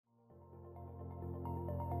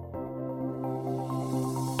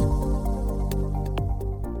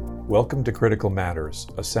Welcome to Critical Matters,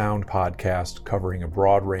 a Sound podcast covering a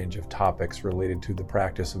broad range of topics related to the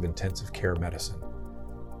practice of intensive care medicine.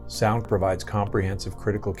 Sound provides comprehensive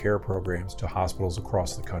critical care programs to hospitals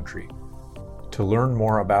across the country. To learn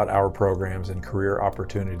more about our programs and career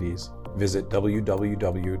opportunities, visit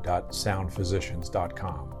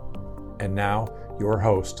www.soundphysicians.com. And now, your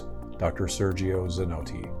host, Dr. Sergio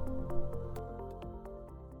Zanotti.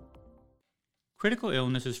 Critical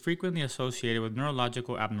illness is frequently associated with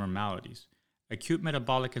neurological abnormalities. Acute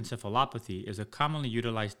metabolic encephalopathy is a commonly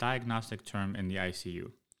utilized diagnostic term in the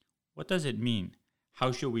ICU. What does it mean?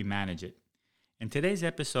 How should we manage it? In today's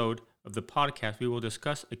episode of the podcast, we will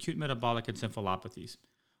discuss acute metabolic encephalopathies.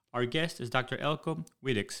 Our guest is Dr. Elko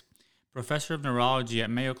Widics, professor of neurology at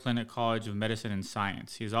Mayo Clinic College of Medicine and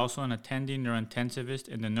Science. He is also an attending neurointensivist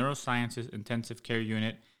in the Neurosciences Intensive Care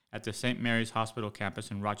Unit at the St. Mary's Hospital campus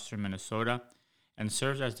in Rochester, Minnesota, and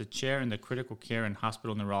serves as the chair in the Critical Care and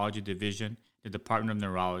Hospital Neurology Division, the Department of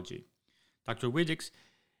Neurology. Dr. Widics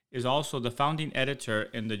is also the founding editor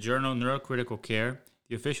in the journal Neurocritical Care,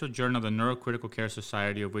 the official journal of the Neurocritical Care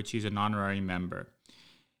Society, of which he's an honorary member.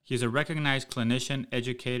 He is a recognized clinician,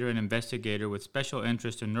 educator, and investigator with special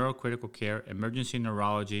interest in neurocritical care, emergency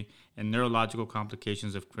neurology, and neurological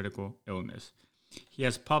complications of critical illness. He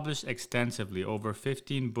has published extensively, over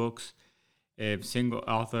 15 books, single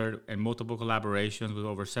authored and multiple collaborations with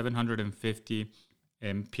over 750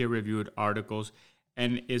 peer-reviewed articles,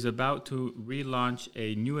 and is about to relaunch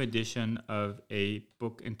a new edition of a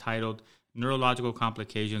book entitled Neurological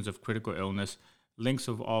Complications of Critical Illness, links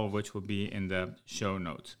of all of which will be in the show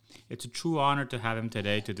notes. It's a true honor to have him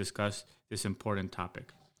today to discuss this important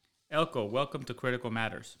topic. Elko, welcome to Critical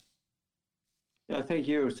Matters. Yeah, thank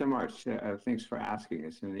you so much. Thanks for asking.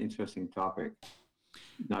 It's an interesting topic.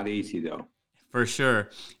 Not easy, though. For sure.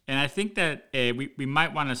 And I think that we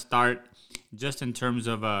might want to start just in terms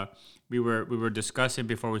of, we were discussing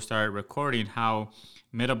before we started recording how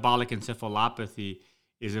metabolic encephalopathy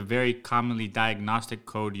is a very commonly diagnostic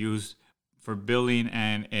code used for billing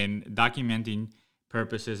and documenting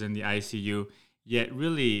purposes in the ICU, yet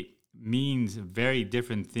really means very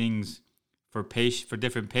different things for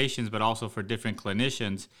different patients, but also for different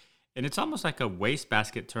clinicians. And it's almost like a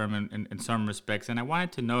wastebasket term in some respects. And I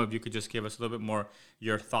wanted to know if you could just give us a little bit more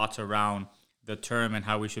your thoughts around the term and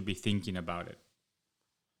how we should be thinking about it.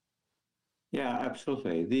 Yeah,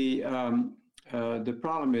 absolutely. The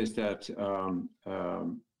problem is that,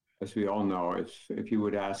 as we all know, if you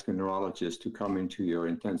would ask a neurologist to come into your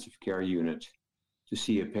intensive care unit to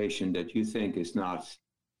see a patient that you think is not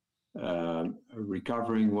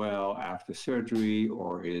recovering well after surgery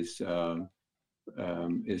or is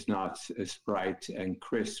not as bright and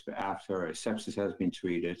crisp after a sepsis has been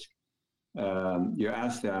treated, you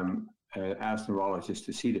ask neurologists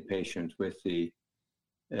to see the patient with the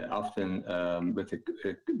often with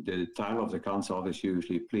the title of the consult is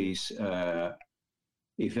usually please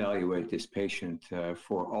evaluate this patient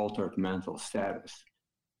for altered mental status.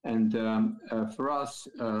 And for us,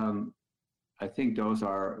 I think those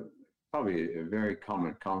are probably a very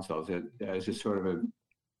common consults. As a sort of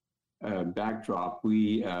a backdrop,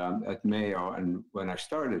 we at Mayo, and when I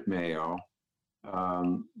started Mayo,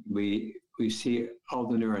 we see all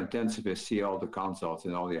the neurointensivists see all the consults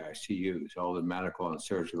in all the ICUs, all the medical and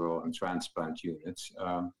surgical and transplant units,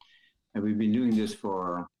 and we've been doing this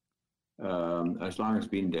for as long as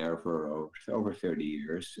been there for over 30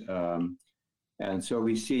 years, and so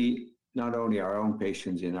we see not only our own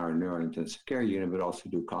patients in our neurointensive care unit, but also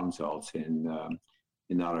do consults in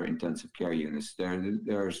other intensive care units.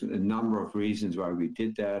 There's a number of reasons why we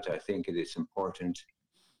did that. I think it is important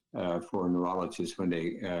for neurologists when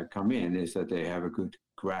they come in is that they have a good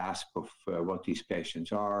grasp of what these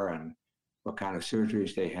patients are and what kind of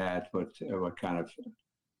surgeries they had, what kind of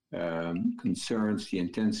concerns the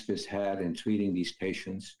intensivist had in treating these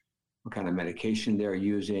patients, what kind of medication they're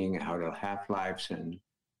using, how their half-lives and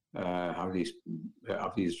how these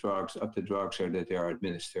drugs are that they are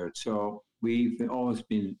administered. So we've always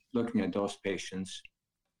been looking at those patients,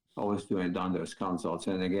 always done those consults.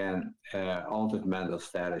 And again, altered mental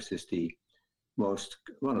status is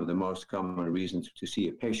one of the most common reasons to see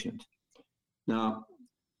a patient. Now,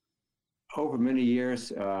 over many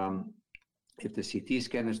years, if the CT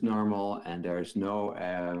scan is normal and there's no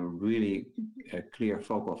really clear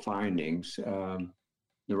focal findings,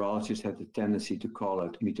 neurologists have the tendency to call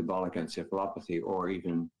it metabolic encephalopathy or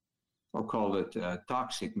call it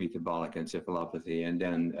toxic metabolic encephalopathy, and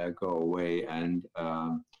then go away and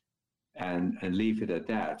leave it at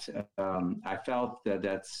that. I felt that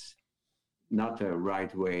that's not the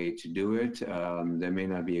right way to do it. There may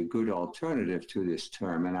not be a good alternative to this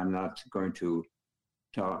term, and I'm not going to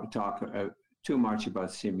talk too much about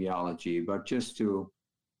semiology, but just to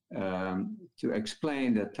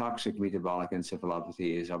explain that toxic metabolic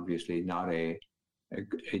encephalopathy is obviously not a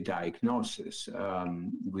diagnosis.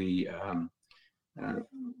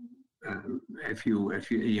 If you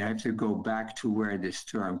have to go back to where this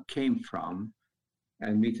term came from,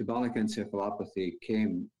 and metabolic encephalopathy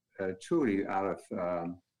came truly out of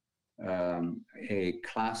a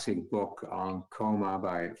classic book on coma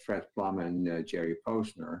by Fred Plum and Jerry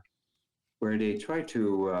Posner, where they try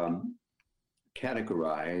to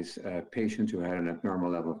categorize patients who had an abnormal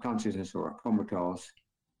level of consciousness or comatose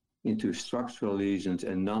into structural lesions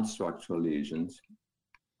and non-structural lesions,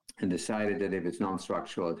 and decided that if it's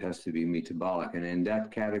non-structural, it has to be metabolic. And in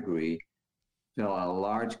that category fell a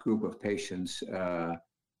large group of patients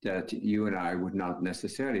that you and I would not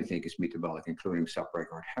necessarily think is metabolic, including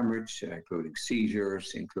subarachnoid hemorrhage, including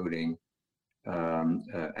seizures, including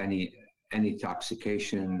any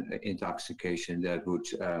intoxication that would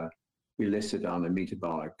be listed on the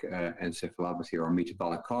metabolic encephalopathy or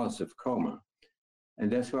metabolic cause of coma.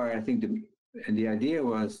 And that's why I think the idea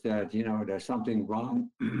was that, there's something wrong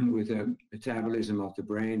with the metabolism of the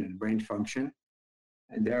brain and brain function,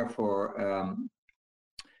 and therefore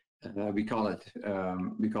we call it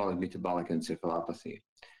metabolic encephalopathy.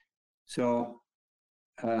 So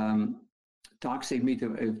toxic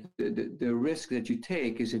the risk that you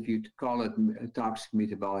take is, if you call it toxic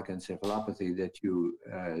metabolic encephalopathy, that you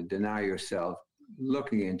deny yourself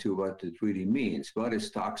looking into what it really means. What is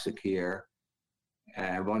toxic here?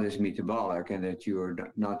 And what is metabolic? And that you're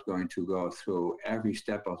not going to go through every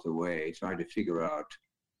step of the way trying to figure out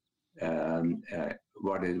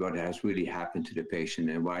what has really happened to the patient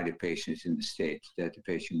and why the patient is in the state that the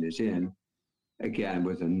patient is in. Again,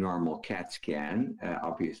 with a normal CAT scan,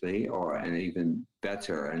 obviously, or an even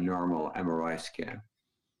better, a normal MRI scan.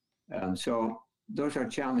 So those are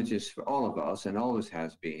challenges for all of us, and always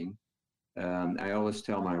has been. I always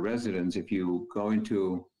tell my residents, if you go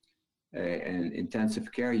into an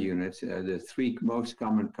intensive care unit, the three most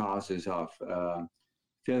common causes of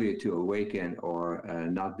failure to awaken or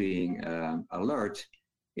not being alert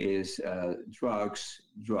is drugs,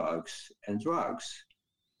 and drugs.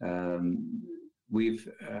 We've,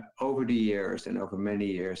 over the years and over many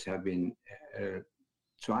years, have been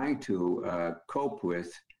trying to cope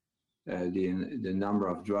with the number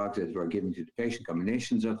of drugs that were given to the patient,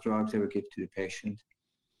 combinations of drugs that were given to the patient.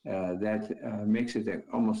 That makes it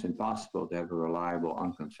almost impossible to have a reliable,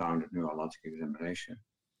 unconfounded neurologic examination.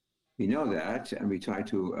 We know that, and we try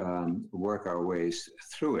to work our ways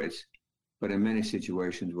through it, but in many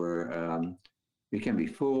situations where we can be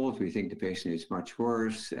fooled, we think the patient is much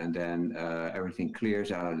worse, and then everything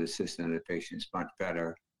clears out of the system and the patient is much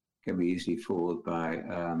better, can be easily fooled by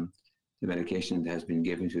the medication that has been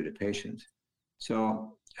given to the patient.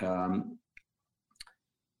 So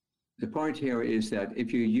the point here is that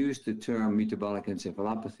if you use the term metabolic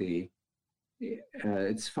encephalopathy,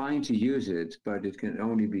 it's fine to use it, but it can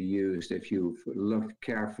only be used if you've looked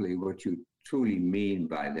carefully what you truly mean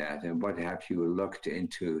by that and what have you looked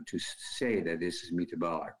into to say that this is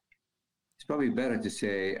metabolic. It's probably better to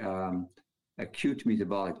say acute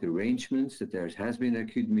metabolic derangements, that there has been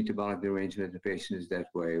acute metabolic derangement, the patient is that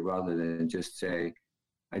way, rather than just say,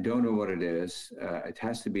 I don't know what it is, it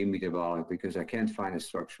has to be metabolic because I can't find a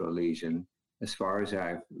structural lesion as far as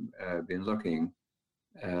I've been looking,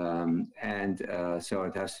 so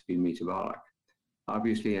it has to be metabolic.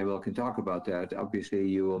 Obviously, and we can talk about that, obviously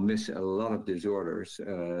you will miss a lot of disorders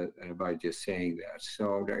by just saying that.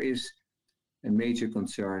 So there is a major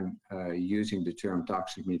concern using the term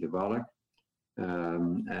toxic metabolic.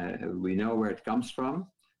 We know where it comes from.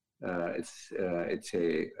 It's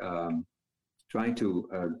trying to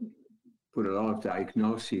put a lot of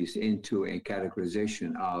diagnoses into a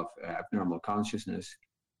categorization of abnormal consciousness.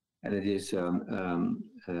 And it is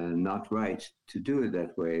not right to do it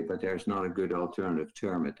that way, but there's not a good alternative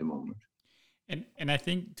term at the moment. And I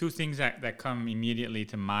think two things that come immediately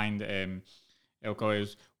to mind, Eelco,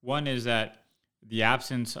 is one is that the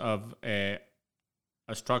absence of a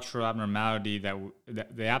structural abnormality, that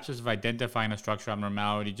the absence of identifying a structural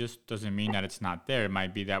abnormality just doesn't mean that it's not there. It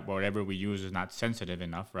might be that whatever we use is not sensitive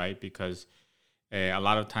enough, right? Because a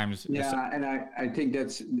lot of times, and I think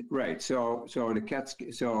that's right. So the CAT.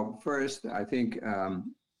 So first, I think,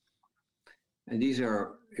 and these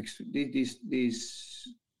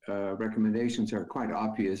recommendations are quite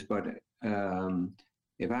obvious. But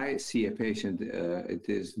if I see a patient, it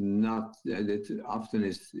is not. It often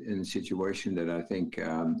is in a situation that I think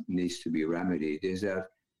needs to be remedied. Is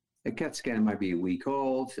that a CAT scan might be a week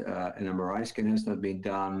old, an MRI scan has not been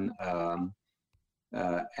done.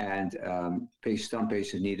 Some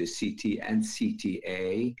patients need a CT and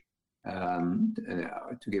CTA.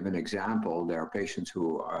 To give an example, there are patients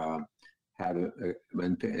who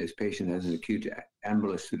when this patient has an acute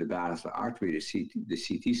embolus to the basilar artery, the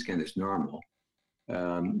CT scan is normal,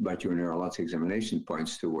 but your neurologic examination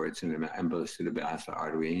points towards an embolus to the basilar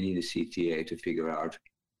artery, and you need a CTA to figure out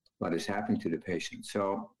what is happening to the patient.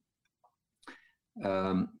 So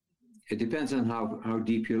it depends on how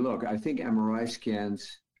deep you look. I think MRI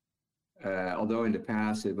scans, although in the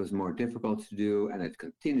past it was more difficult to do, and it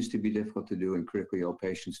continues to be difficult to do in critically ill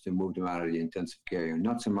patients, to move them out of the intensive care unit,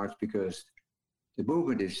 not so much because the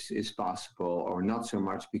movement is possible, or not so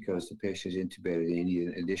much because the patient is intubated and you need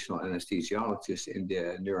an additional anesthesiologist in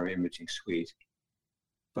the neuroimaging suite.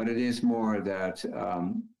 But it is more that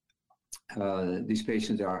these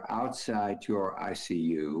patients are outside your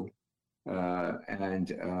ICU, and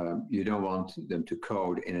you don't want them to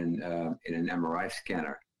code in an MRI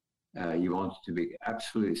scanner. You want to be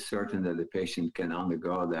absolutely certain that the patient can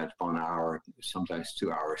undergo that 1 hour, sometimes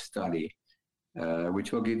 2 hour study,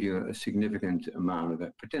 which will give you a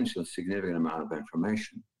potential significant amount of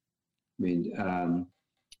information. I mean,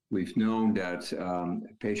 we've known that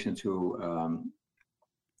patients who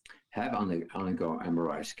have undergone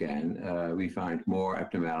MRI scan, we find more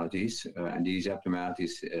abnormalities, and these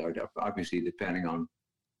abnormalities are obviously depending on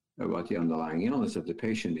what the underlying illness of the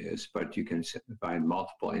patient is, but you can find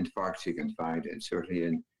multiple infarcts. You can find, and certainly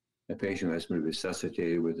in a patient who has been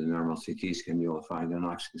resuscitated with a normal CT scan, you'll find an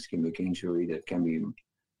ischemic injury that can be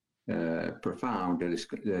profound,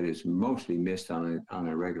 that is mostly missed on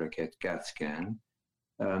a regular CAT scan.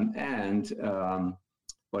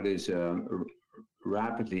 What is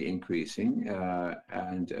rapidly increasing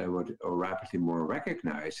or rapidly more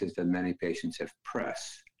recognized is that many patients have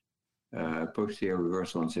PRES, posterior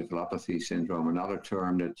reversal encephalopathy syndrome, another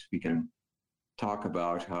term that we can talk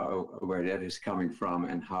about where that is coming from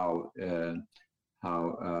and how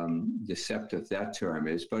deceptive that term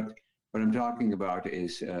is. But what I'm talking about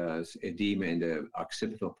is edema in the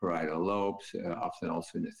occipital parietal lobes, often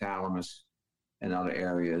also in the thalamus and other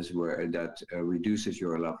areas where that reduces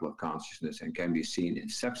your level of consciousness, and can be seen in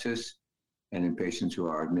sepsis and in patients who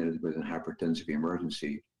are admitted with a hypertensive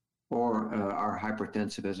emergency, or are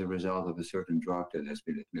hypertensive as a result of a certain drug that has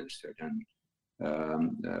been administered. And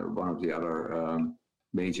one of the other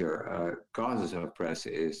major causes of PRES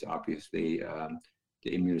is obviously the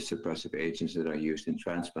immunosuppressive agents that are used in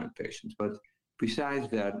transplant patients. But besides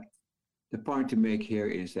that, the point to make here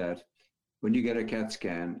is that when you get a CAT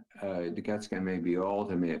scan, the CAT scan may be old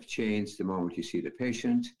and may have changed the moment you see the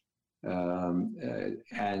patient, and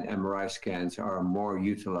MRI scans are more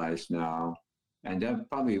utilized now. And that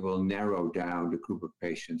probably will narrow down the group of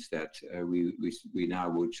patients that we now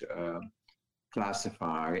would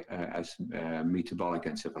classify as metabolic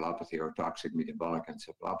encephalopathy or toxic metabolic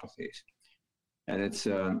encephalopathies. And it's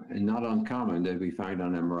not uncommon that we find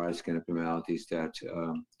on MRI scan abnormalities that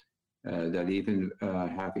even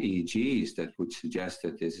have EEGs that would suggest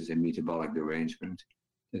that this is a metabolic derangement,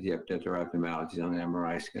 that there are abnormalities on the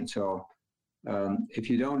MRI scan. So if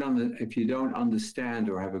you don't understand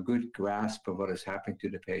or have a good grasp of what is happening to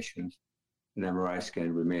the patient, an MRI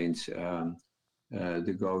scan remains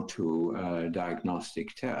the go-to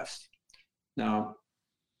diagnostic test. Now,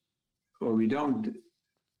 what we don't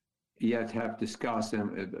yet have discussed,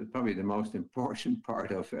 and probably the most important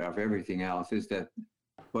part of everything else, is that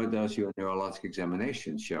what does your neurologic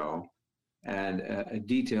examination show? And a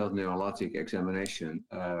detailed neurologic examination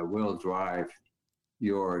will drive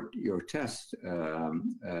your test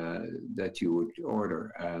that you would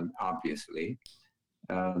order, obviously.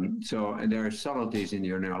 And there are subtleties in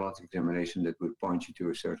your neurologic examination that would point you to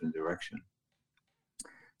a certain direction.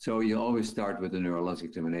 So you always start with the neurologic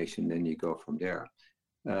examination, then you go from there.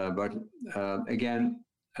 But again,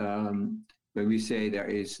 when we say there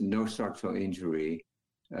is no structural injury,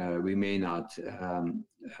 we may not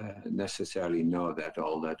necessarily know that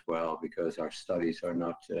all that well, because our studies are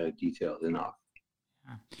not detailed enough.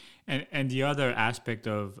 And the other aspect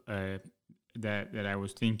of that I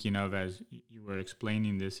was thinking of as you were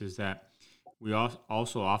explaining this is that we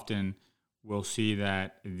also often will see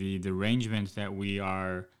that the derangements that we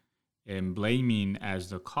are blaming as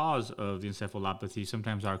the cause of the encephalopathy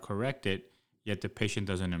sometimes are corrected, yet the patient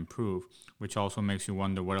doesn't improve, which also makes you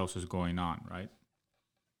wonder what else is going on, right?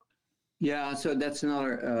 Yeah, so that's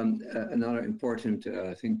another important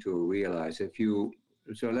thing to realize.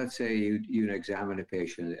 So let's say you examine a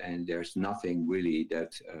patient and there's nothing really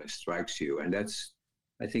that strikes you, and that's,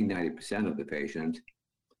 I think, 90% of the patient,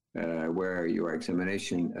 where your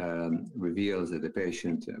examination reveals that the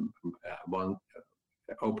patient,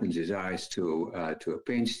 opens his eyes to a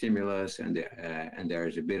pain stimulus, and there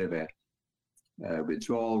is a bit of a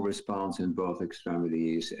withdrawal response in both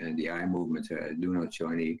extremities, and the eye movements do not show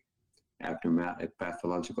any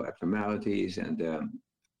pathological abnormalities, and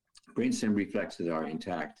brainstem reflexes are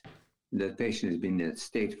intact. The patient has been in that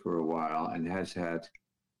state for a while and has had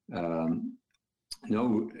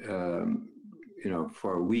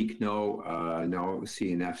for a week, no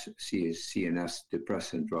CNS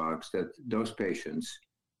depressant drugs. That those patients,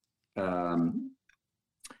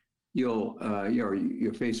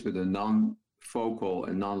 you're faced with a non-focal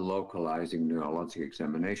and non-localizing neurologic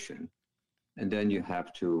examination, and then you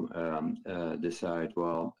have to decide,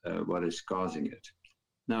 what is causing it.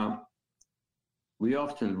 Now, we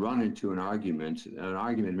often run into an argument. An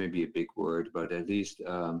argument may be a big word, but at least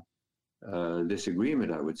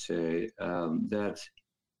disagreement, I would say, that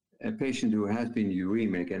a patient who has been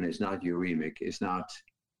uremic and is not uremic is not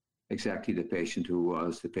exactly the patient who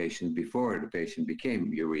was the patient before the patient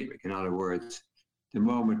became uremic. In other words, the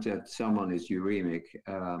moment that someone is uremic,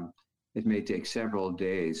 it may take several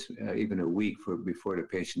days, even a week before the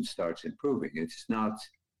patient starts improving. It's not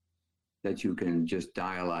that you can just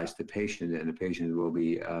dialyze the patient and the patient will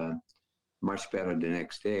be much better the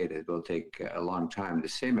next day. It will take a long time. The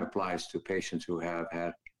same applies to patients who have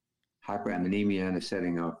had hyperammonemia in a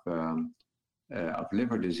setting of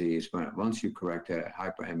liver disease. Once you correct a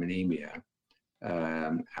hyperammonemia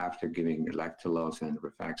after giving lactulose and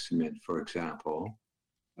rifaximin, for example,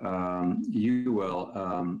 you will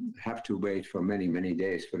have to wait for many, many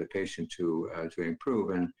days for the patient to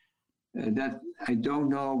improve. And that, I don't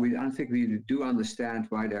know, I don't think we do understand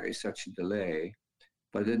why there is such a delay,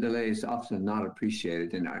 but the delay is often not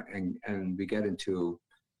appreciated, and we get into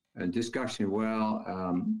a discussion,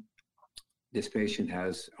 this patient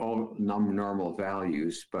has all normal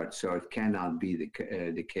values, but so it cannot be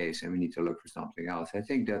the case, and we need to look for something else. I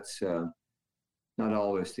think that's not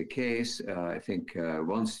always the case. I think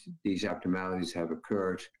once these abnormalities have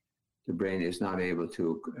occurred, the brain is not able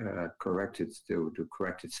to correct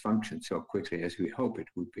its function so quickly as we hope it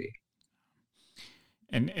would be.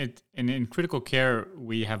 And in critical care,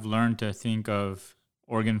 we have learned to think of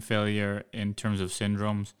organ failure in terms of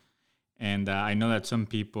syndromes. And I know that some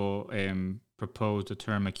people propose the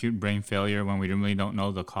term acute brain failure when we really don't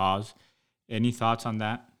know the cause. Any thoughts on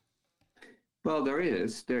that? Well, there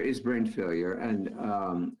is brain failure, and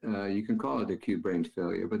you can call it acute brain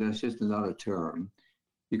failure, but that's just another term.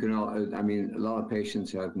 A lot of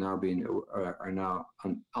patients are now,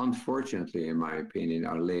 unfortunately, in my opinion,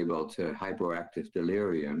 are labeled hypoactive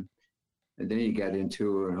delirium. And then you get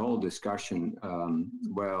into a whole discussion,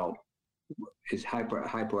 is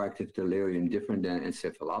hypoactive delirium different than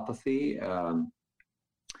encephalopathy?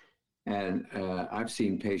 I've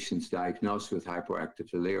seen patients diagnosed with hypoactive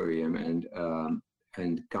delirium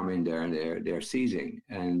and come in there and they're seizing,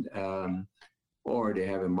 or they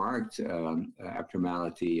have a marked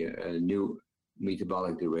abnormality, a new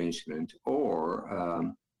metabolic derangement,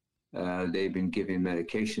 or they've been given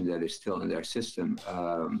medication that is still in their system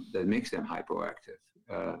that makes them hypoactive.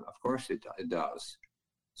 Of course it does.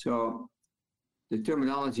 So the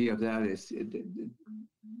terminology of that is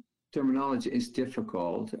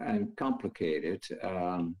difficult and complicated,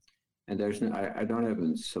 and I don't have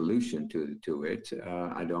a solution to it.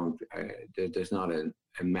 There's not a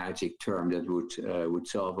magic term that would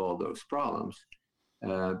solve all those problems.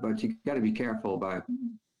 But you got to be careful about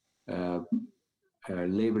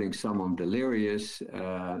labeling someone delirious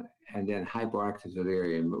and then hypoactive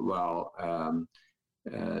delirium.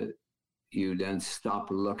 You then stop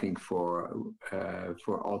looking for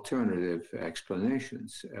alternative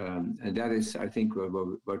explanations, and that is, I think,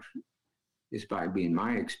 what is by being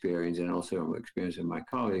my experience and also experience of my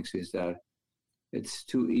colleagues, is that it's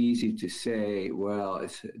too easy to say, well,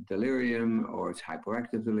 it's delirium, or it's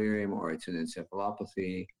hypoactive delirium, or it's an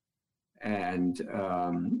encephalopathy, and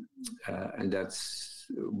that's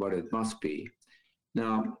what it must be.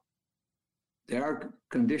 Now, there are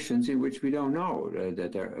conditions in which we don't know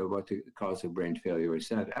what the cause of brain failure is.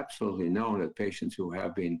 That absolutely known that patients who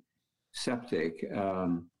have been septic,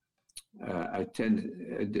 the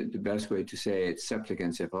best way to say it's septic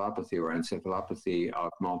encephalopathy or encephalopathy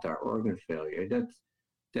of multi-organ failure,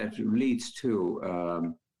 that leads to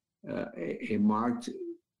a marked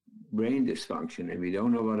brain dysfunction, and we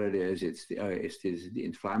don't know what it is. It's the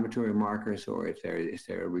inflammatory markers, or if there is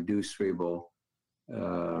a reduced cerebral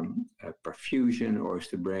perfusion, or is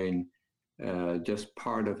the brain just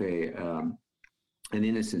part of an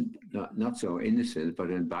innocent, not so innocent, but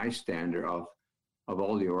a bystander of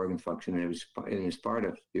all the organ function, and it is part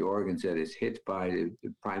of the organs that is hit by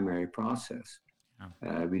the primary process.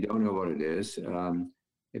 We don't know what it is.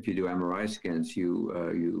 if you do MRI scans,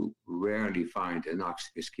 you rarely find an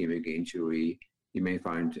oxic ischemic injury. You may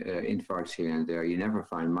find infarcts here and there. You never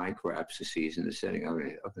find microabscesses in the setting of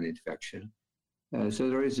an infection. So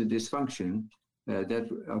there is a dysfunction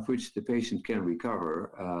of which the patient can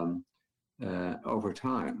recover over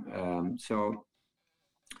time. So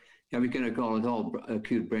we can call it all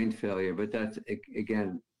acute brain failure, but that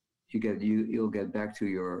again, you'll get back to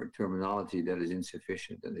your terminology that is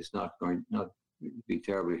insufficient and is not be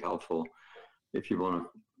terribly helpful if you want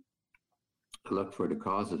to look for the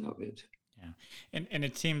causes of it. Yeah, and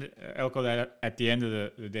it seemed, Eelco, that at the end of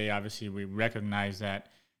the day, obviously we recognize that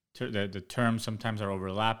the terms sometimes are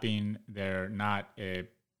overlapping. They're not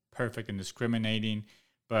perfect and discriminating,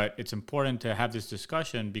 but it's important to have this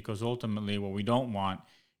discussion because ultimately what we don't want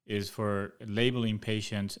is for labeling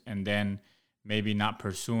patients and then maybe not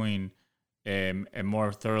pursuing a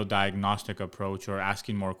more thorough diagnostic approach or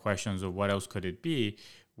asking more questions of what else could it be,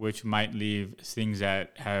 which might leave things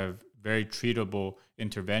that have very treatable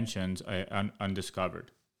interventions undiscovered.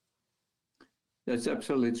 That's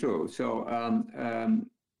absolutely true. So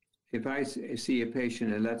if I see a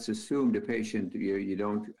patient, and let's assume the patient, you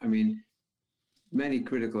don't, I mean, many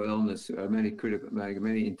critical illness, many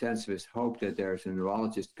intensivists hope that there's a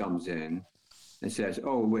neurologist comes in and says,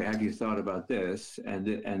 oh, have you thought about this? And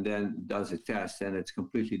then does a test and it's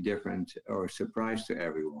completely different or a surprise to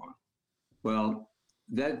everyone. Well,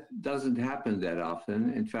 that doesn't happen that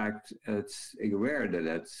often. In fact, it's rare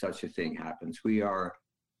that such a thing happens.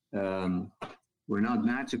 We're not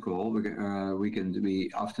magical. We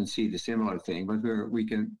often see the similar thing, but we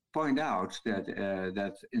can point out that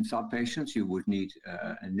in some patients you would need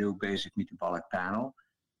a new basic metabolic panel.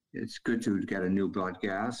 It's good to get a new blood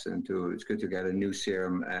gas it's good to get a new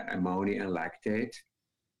serum ammonia and lactate.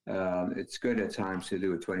 It's good at times to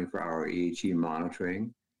do a 24-hour EEG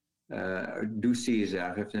monitoring. Do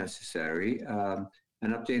CSF if necessary,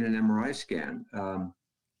 and obtain an MRI scan.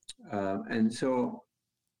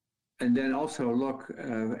 And then also look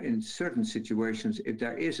in certain situations if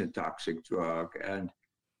there is a toxic drug. And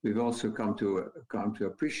we've also come to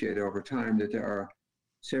appreciate over time that there are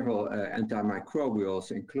several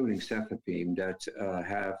antimicrobials, including cefepime, that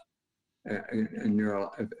have a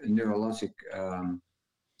neurologic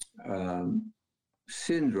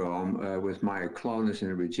syndrome with myoclonus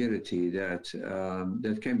and rigidity that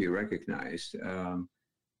can be recognized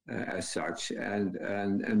as such, and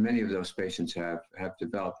many of those patients have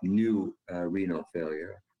developed new renal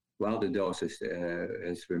failure while the dose has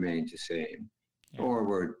remained the same, or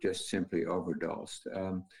were just simply overdosed.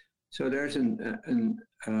 So there's a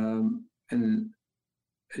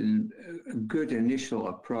good initial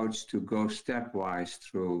approach to go stepwise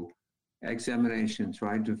through examination,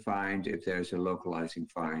 trying to find if there's a localizing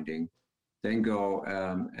finding, then go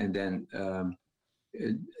and then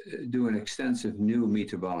do an extensive new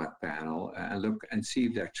metabolic panel and look and see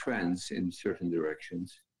if there are trends in certain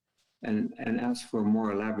directions, and ask for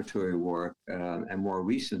more laboratory work and more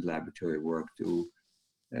recent laboratory work to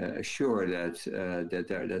assure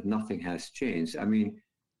that nothing has changed. I mean,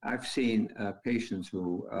 I've seen patients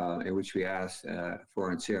who, in which we asked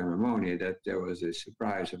for serum ammonia, that there was a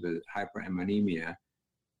surprise of a hyperammonemia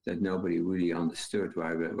that nobody really understood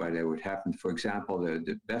why that would happen. For example,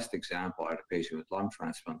 the best example are the patient with lung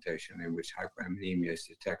transplantation, in which hyperammonemia is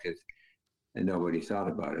detected and nobody thought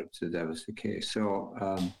about it. So that was the case. So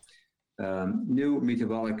new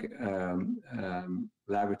metabolic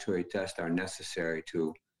laboratory tests are necessary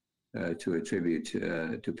to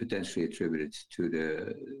potentially attribute it to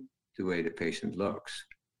the way the patient looks.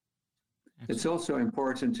 Excellent. It's also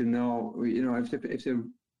important to know, if the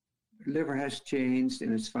liver has changed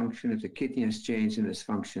in its function, if the kidney has changed in its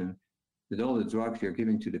function, that all the drugs you're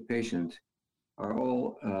giving to the patient are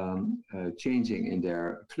all changing in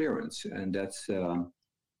their clearance, and that's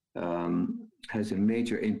has a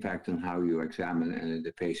major impact on how you examine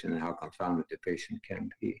the patient and how confounded the patient can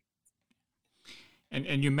be.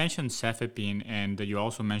 And you mentioned cefepime, and you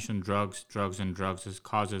also mentioned drugs as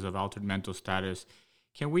causes of altered mental status.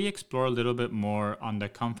 Can we explore a little bit more on the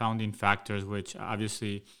confounding factors, which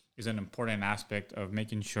obviously is an important aspect of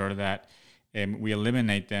making sure that we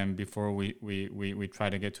eliminate them before we try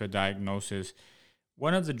to get to a diagnosis?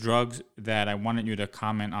 One of the drugs that I wanted you to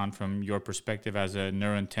comment on from your perspective as a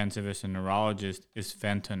neurointensivist and neurologist is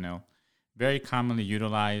fentanyl. Very commonly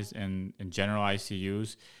utilized in general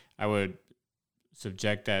ICUs. I would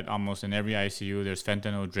subject that almost in every ICU there's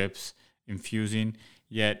fentanyl drips infusing,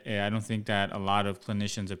 yet I don't think that a lot of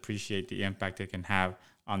clinicians appreciate the impact it can have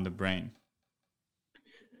on the brain.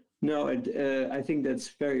 No, I think that's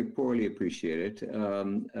very poorly appreciated.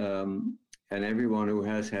 and everyone who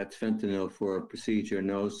has had fentanyl for a procedure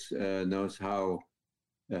knows how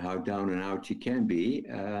down and out you can be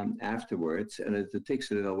afterwards, and it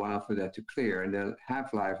takes a little while for that to clear. And the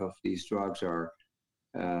half-life of these drugs are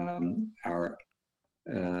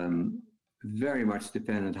very much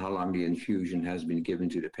dependent how long the infusion has been given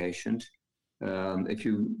to the patient. If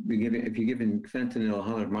you're giving fentanyl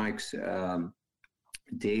 100 mics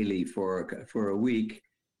daily for a week,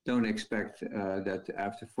 don't expect that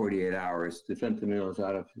after 48 hours the fentanyl is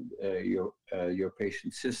out of your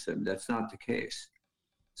patient's system. That's not the case.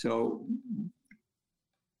 So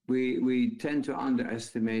we tend to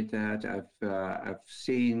underestimate that. I've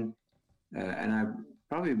seen, and I've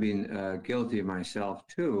probably been guilty myself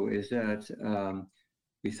too, is that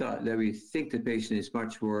we think the patient is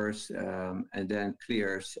much worse and then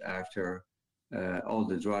clears after all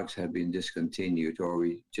the drugs have been discontinued, or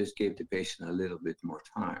we just gave the patient a little bit more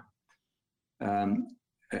time.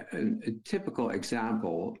 A typical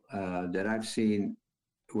example that I've seen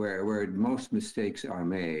where most mistakes are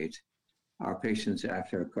made are patients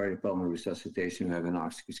after cardiopulmonary resuscitation who have an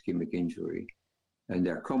oxygen-ischemic injury. And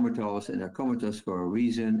they're comatose for a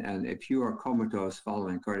reason. And if you are comatose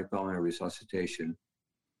following cardiopulmonary resuscitation,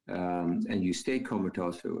 and you stay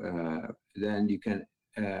comatose, then you can,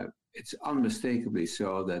 it's unmistakably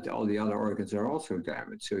so that all the other organs are also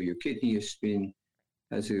damaged. So your kidney has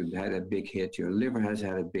had a big hit, your liver has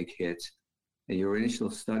had a big hit, and your initial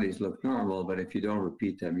studies look normal, but if you don't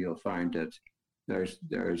repeat them, you'll find that there's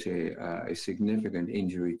a significant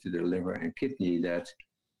injury to the liver and kidney that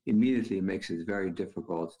immediately makes it very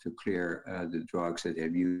difficult to clear the drugs that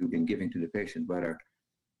you've been giving to the patient, whether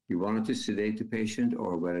you wanted to sedate the patient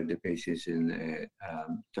or whether the patient is in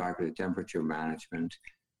targeted temperature management.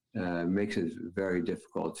 Makes it very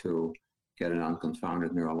difficult to get an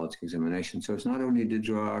unconfounded neurologic examination. So it's not only the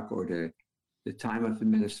drug or the time of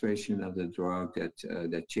administration of the drug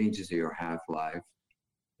that changes your half-life,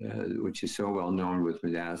 which is so well known with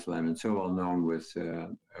midazolam and so well known with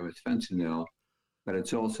fentanyl, but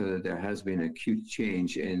it's also that there has been acute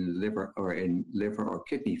change in liver or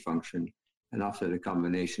kidney function, and often a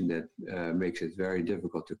combination that makes it very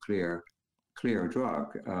difficult to clear a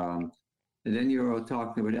drug. And then you're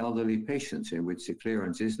talking about elderly patients in which the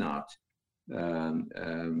clearance is not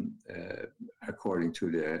according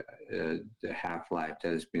to the half-life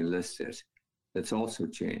that has been listed. That's also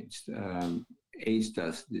changed. ACE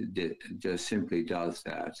just simply does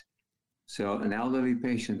that. So an elderly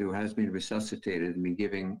patient who has been resuscitated and been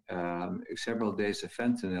giving several days of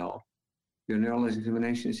fentanyl, your neurologic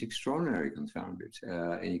examination is extraordinarily confounded.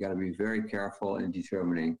 And you got to be very careful in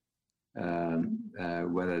determining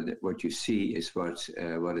whether what you see is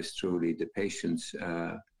what is truly the patient's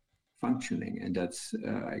functioning. And that's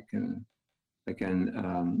I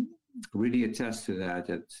can really attest to that.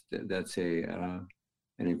 That's an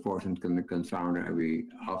important confounder, and we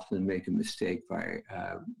often make a mistake by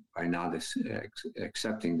not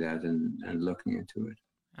accepting that and looking into it.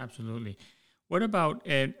 Absolutely. What about,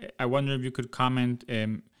 I wonder if you could comment,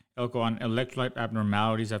 Eelco, on electrolyte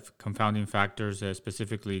abnormalities of confounding factors,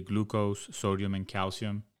 specifically glucose, sodium, and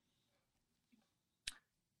calcium?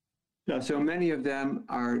 Yeah, so many of them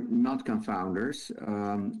are not confounders.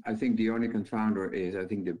 I think the only confounder is,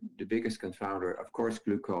 the biggest confounder, of course,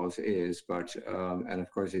 glucose is, but, and of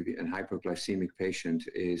course, if a hypoglycemic patient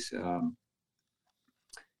is,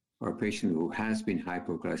 or a patient who has been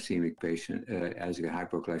hypoglycemic patient, as a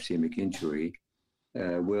hypoglycemic injury,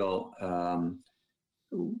 will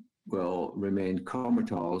remain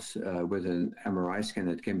comatose with an MRI scan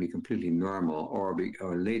that can be completely normal or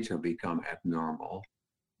later become abnormal.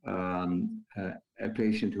 A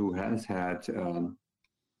patient who has had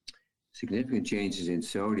significant changes in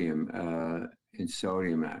sodium,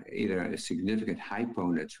 either a significant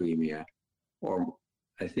hyponatremia or,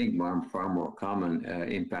 I think, far more common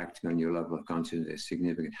impacting on your level of consciousness,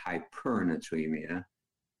 significant hypernatremia,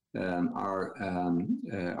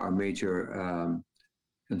 are major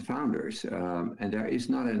confounders. And there is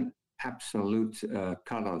not an absolute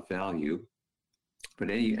cutoff value, but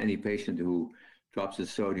any patient who drops the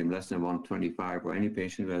sodium less than 125, or any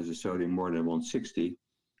patient who has a sodium more than 160,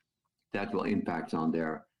 that will impact on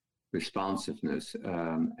their responsiveness,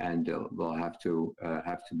 and will have to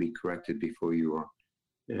be corrected before you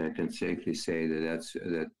can safely say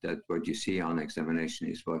that what you see on examination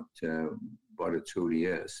is what it truly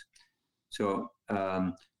is. So,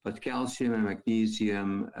 but calcium and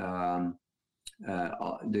magnesium,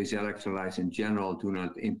 these electrolytes in general do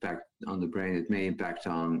not impact on the brain. It may impact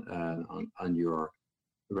on your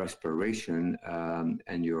respiration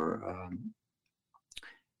and your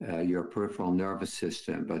peripheral nervous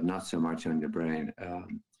system, but not so much on the brain.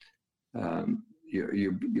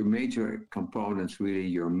 your major components, really,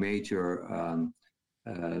 your major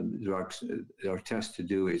drugs or tests to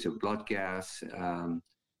do is a blood gas and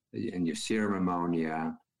your serum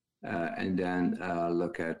ammonia, and then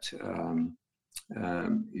look at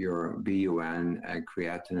your BUN and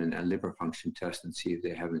creatinine and liver function tests and see if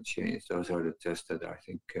they haven't changed. Those are the tests that I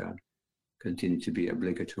think continue to be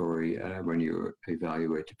obligatory when you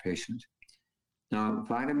evaluate the patient. Now,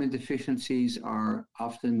 vitamin deficiencies are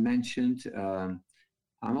often mentioned.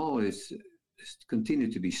 I'm always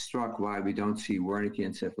continue to be struck why we don't see Wernicke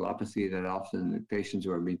encephalopathy that often. Patients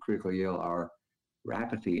who are being critically ill are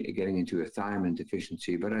rapidly getting into a thiamine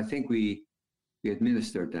deficiency, but I think we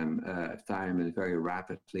administered them thiamine very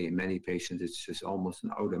rapidly. In many patients, it's just almost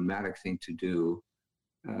an automatic thing to do.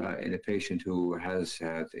 In a patient who's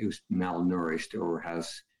malnourished or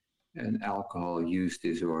has an alcohol use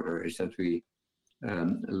disorder, is that we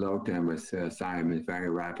load them with thiamine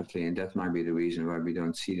very rapidly, and that might be the reason why we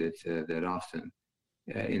don't see that that often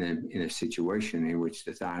in a situation in which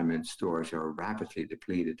the thiamine stores are rapidly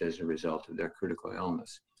depleted as a result of their critical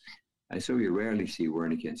illness. And so you rarely see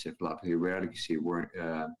Wernicke encephalopathy, you rarely see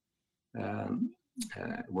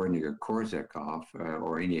Wernicke-Korsakoff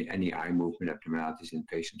or any eye movement abnormalities in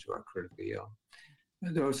patients who are critically ill.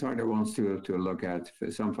 And those are the ones to look at.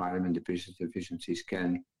 Some vitamin deficiencies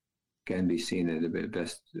can be seen as the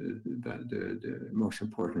best. The most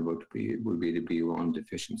important would be the B1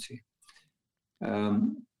 deficiency.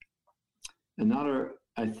 Another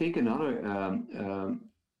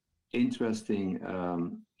interesting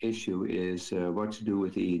issue is what to do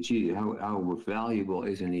with EEG. How valuable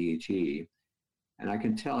is an EEG? And I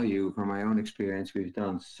can tell you from my own experience, we've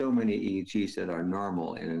done so many EEGs that are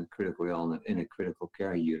normal in a critical illness, in a critical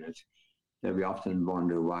care unit, that we often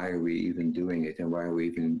wonder, why are we even doing it, and why are we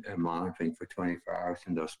even monitoring for 24 hours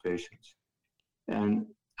in those patients? And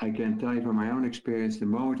I can tell you from my own experience, the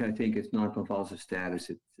moment I think it's non-convulsive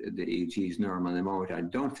status, the EEG is normal. The moment I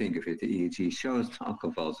don't think of it, the EEG shows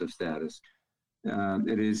non-convulsive status.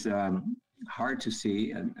 It is hard to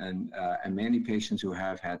see, and many patients who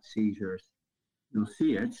have had seizures, you'll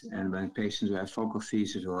see it. And when patients who have focal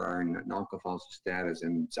seizures or are in non-convulsive status,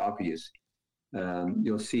 and it's obvious,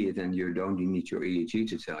 you'll see it, and you don't need your EEG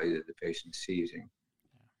to tell you that the patient is seizing.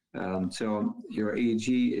 So your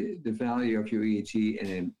EEG, the value of your EEG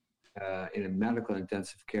in a medical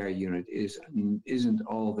intensive care unit isn't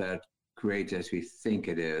all that great as we think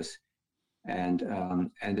it is, and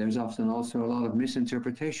there's often also a lot of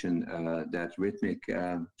misinterpretation that rhythmic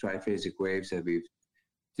triphasic waves that we've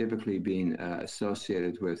typically been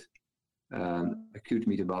associated with acute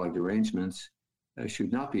metabolic derangements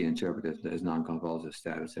should not be interpreted as non-convulsive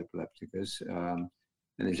status epilepticus.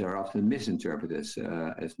 And these are often misinterpreted as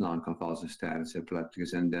non-convulsive status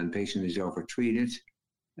epilepticus, and then patient is overtreated,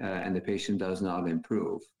 and the patient does not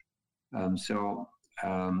improve.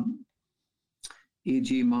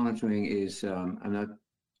 EEG monitoring is, I'm not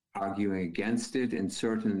arguing against it in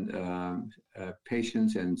certain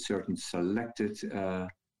patients and certain selected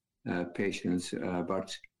patients,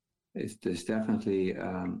 but there's definitely,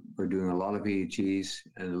 we're doing a lot of EEGs,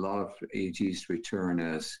 and a lot of EEGs return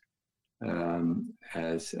as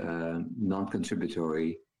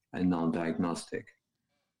non-contributory and non-diagnostic.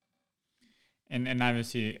 And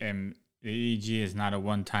obviously, the EEG is not a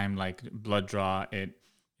one-time like blood draw. It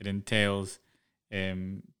entails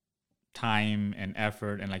time and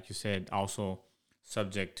effort, and like you said, also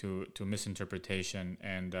subject to misinterpretation.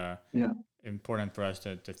 And important for us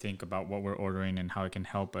to think about what we're ordering and how it can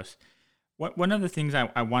help us. One of the things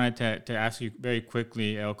I wanted to ask you very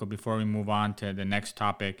quickly, Eelco, before we move on to the next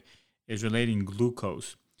topic, is relating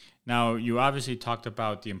glucose. Now, you obviously talked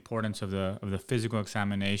about the importance of the physical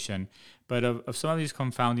examination, but of some of these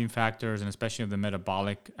confounding factors, and especially of the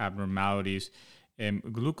metabolic abnormalities,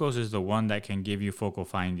 glucose is the one that can give you focal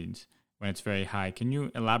findings when it's very high. Can you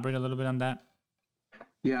elaborate a little bit on that?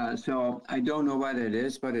 Yeah, so I don't know what it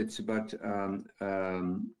is, but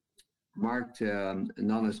marked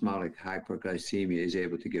non-osmotic hyperglycemia is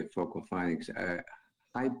able to give focal findings.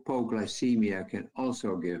 Hypoglycemia can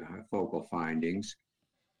also give focal findings.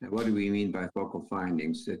 And what do we mean by focal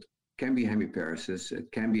findings? It can be hemiparesis,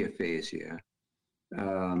 it can be aphasia,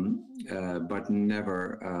 but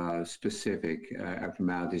never specific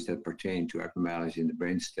abnormalities that pertain to abnormalities in the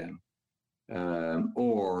brainstem,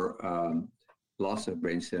 or loss of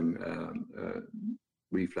brainstem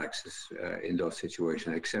reflexes in those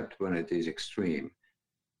situations, except when it is extreme.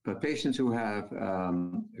 But patients who have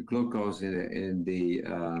glucose in the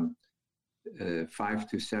 500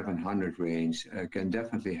 to 700 range can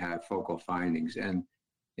definitely have focal findings. And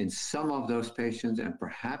in some of those patients, and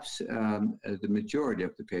perhaps the majority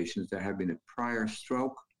of the patients, there have been a prior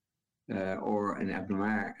stroke or an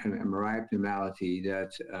MRI abnormality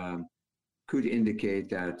that could indicate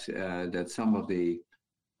that some of the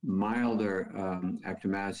milder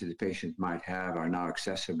abnormalities the patient might have are now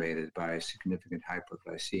exacerbated by significant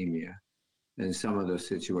hyperglycemia. In some of those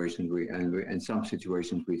situations, in some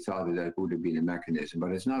situations, we thought that would have been a mechanism,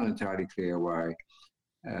 but it's not entirely clear why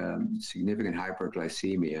significant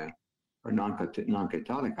hyperglycemia or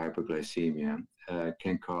non-catatonic hyperglycemia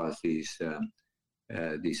can cause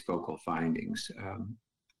these focal findings.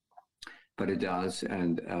 But it does,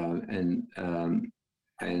 and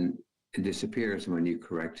it disappears when you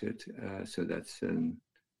correct it. So that's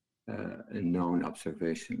a known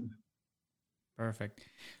observation. Perfect.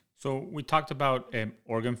 So we talked about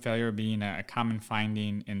organ failure being a common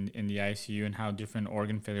finding in the ICU and how different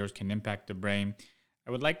organ failures can impact the brain.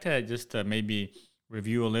 I would like to just maybe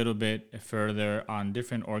review a little bit further on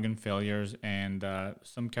different organ failures and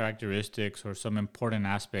some characteristics or some important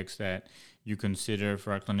aspects that you consider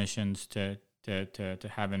for our clinicians to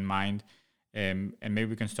have in mind. And maybe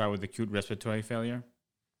we can start with acute respiratory failure.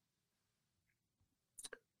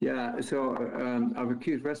 Yeah, so of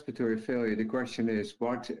acute respiratory failure, the question is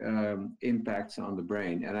what impacts on the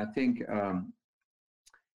brain? And I think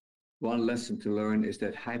one lesson to learn is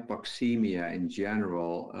that hypoxemia in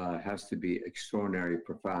general has to be extraordinarily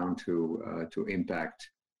profound to impact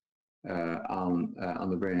on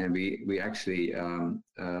the brain. And we actually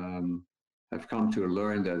have come to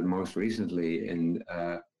learn that most recently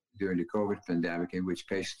during the COVID pandemic, in which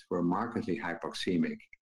patients were markedly hypoxemic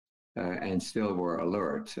and still were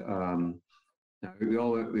alert.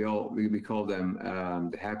 We call them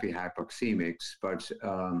the happy hypoxemics, but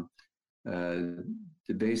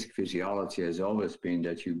the basic physiology has always been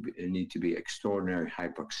that you need to be extraordinarily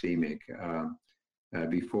hypoxemic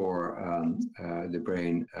before the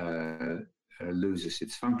brain loses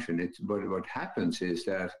its function. But what happens is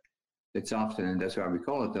that it's often, and that's why we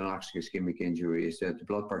call it an anoxic ischemic injury, is that the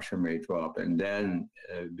blood pressure may drop and then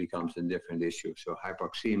becomes a different issue. So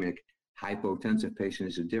hypoxemic, hypotensive patient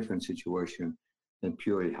is a different situation than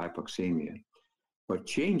purely hypoxemia. What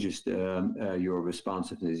changes your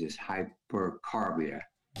responsiveness is hypercarbia,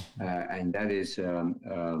 and that is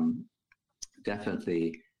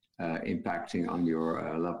definitely impacting on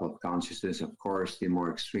your level of consciousness. Of course, the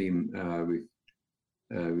more extreme,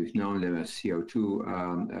 we've known them as CO2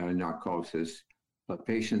 narcosis, but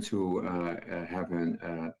patients who have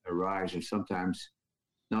a rise and sometimes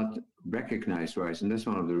not recognized rise, and that's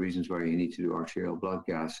one of the reasons why you need to do arterial blood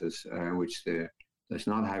gases, which there's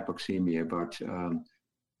not hypoxemia, but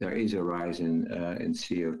there is a rise in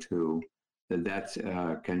CO2.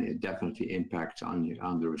 That can definitely impact on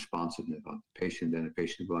the responsiveness of the patient, and the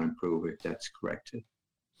patient will improve if that's corrected.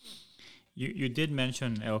 You did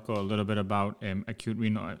mention, Eelco, a little bit about acute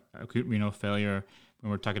renal failure when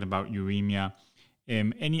we're talking about uremia.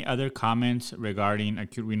 Any other comments regarding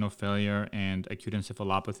acute renal failure and acute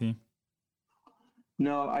encephalopathy?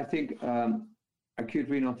 No, I think acute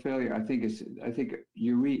renal failure. I think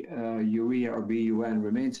urea or BUN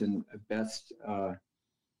remains a best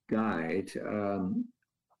guide.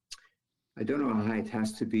 I don't know how high it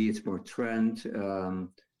has to be. It's more trend.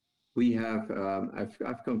 We have,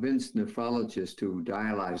 I've convinced nephrologists to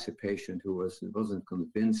dialyze a patient who wasn't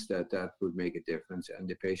convinced that would make a difference, and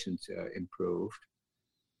the patient improved.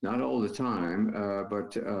 Not all the time,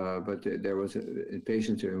 but there was a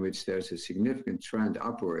patient in which there's a significant trend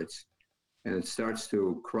upwards, and it starts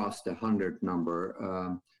to cross the 100 number.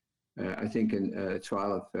 I think a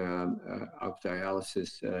trial of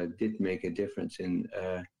dialysis did make a difference in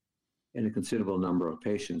a considerable number of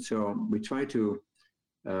patients. So we try to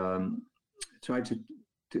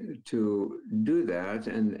do that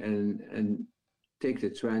and take the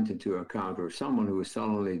trend into account, or someone who is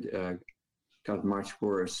suddenly got much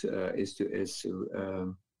worse is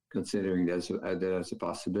considering that as a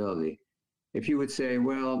possibility. If you would say,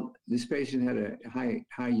 well, this patient had a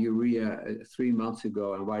high urea 3 months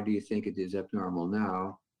ago, and why do you think it is abnormal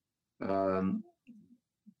now?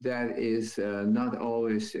 That is not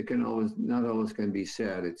always can be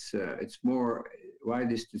said. It's more, why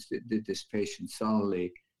did this patient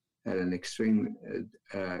suddenly had an extreme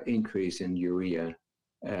increase in urea?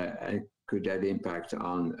 Could that impact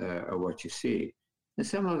on what you see? And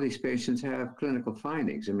some of these patients have clinical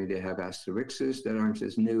findings. I mean, they have asterixis that aren't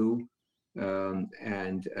as new,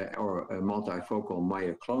 or a multifocal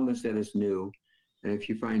myoclonus that is new. And if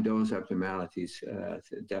you find those abnormalities,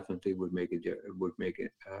 it definitely would make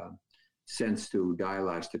it sense to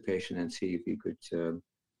dialyze the patient and see if you could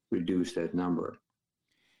reduce that number.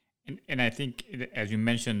 And I think, as you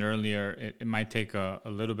mentioned earlier, it might take a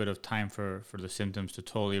little bit of time for the symptoms to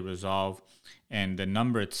totally resolve, and the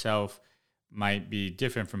number itself might be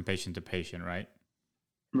different from patient to patient, right?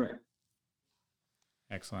 Right.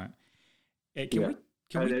 Excellent. Yeah.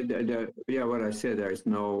 Yeah, what I said, there is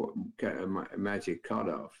no magic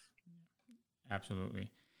cutoff.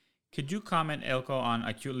 Absolutely. Could you comment, Eelco, on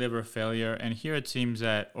acute liver failure? And here it seems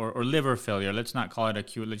that, or liver failure, let's not call it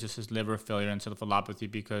acute, let's just say liver failure encephalopathy,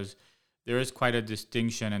 because there is quite a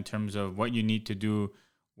distinction in terms of what you need to do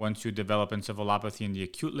once you develop encephalopathy in the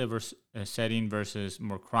acute liver setting versus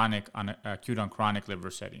more chronic, acute on chronic liver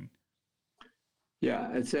setting. Yeah,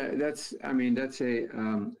 that's a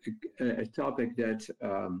topic that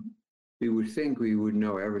we would think we would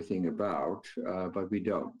know everything about, but we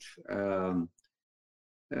don't.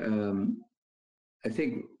 I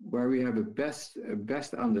think where we have a best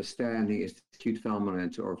understanding is acute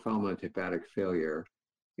fulminant or fulminant hepatic failure,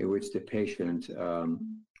 in which the patient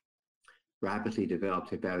rapidly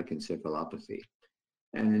developed hepatic encephalopathy.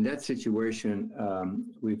 And in that situation,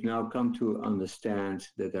 we've now come to understand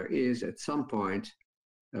that there is at some point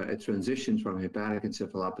a transition from hepatic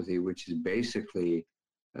encephalopathy, which is basically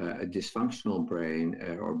a dysfunctional brain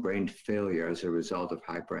or brain failure as a result of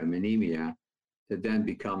hyperammonemia, that then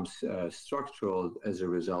becomes structural as a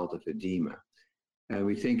result of edema. And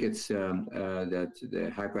we think it's that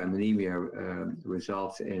the hyperammonemia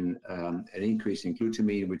results in an increase in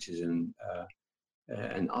glutamine, which is an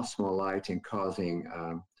osmolyte in causing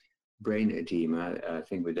brain edema. I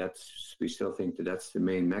think we still think that that's the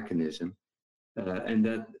main mechanism, and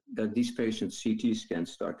that these patients' CT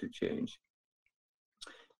scans start to change.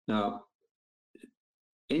 Now,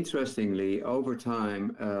 interestingly, over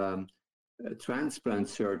time, transplant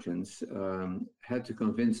surgeons had to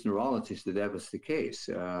convince neurologists that was the case.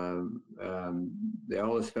 They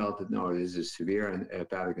always felt that, no, this is severe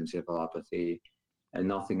hepatic encephalopathy and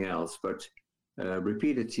nothing else. But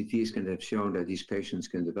repeated CT scans have shown that these patients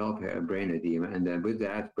can develop brain edema, and then with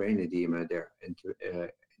that brain edema, their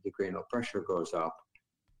intracranial pressure goes up.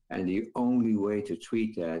 And the only way to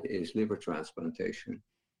treat that is liver transplantation.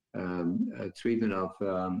 Treatment of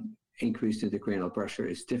increased intracranial pressure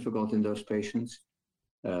is difficult in those patients.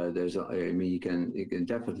 You can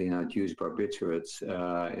definitely not use barbiturates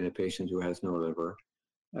in a patient who has no liver.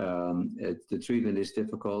 The treatment is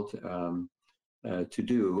difficult to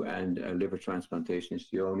do, and liver transplantation is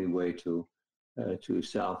the only way to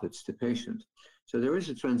salvage the patient. So there is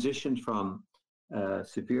a transition from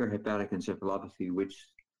severe hepatic encephalopathy, which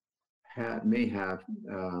may have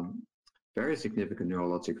very significant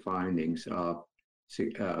neurologic findings of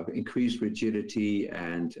increased rigidity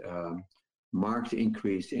and marked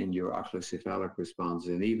increase in your oculocephalic response,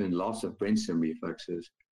 and even loss of brainstem reflexes,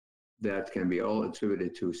 that can be all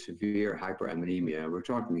attributed to severe hyperammonemia. We're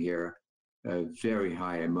talking here very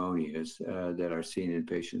high ammonias that are seen in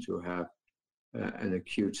patients who have an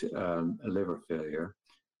acute liver failure,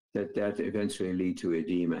 that eventually lead to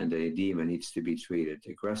edema, and the edema needs to be treated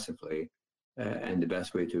aggressively. And the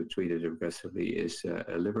best way to treat it aggressively is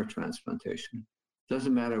a liver transplantation.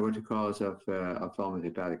 Doesn't matter what the cause of fulminant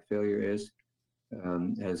hepatic failure is,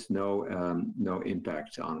 has no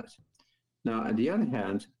impact on it. Now, on the other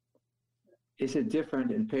hand, is it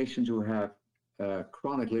different in patients who have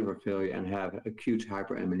chronic liver failure and have acute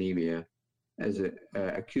hyperammonemia as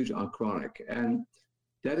acute on chronic? And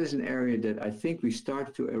that is an area that I think we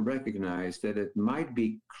start to recognize that it might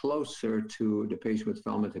be closer to the patient with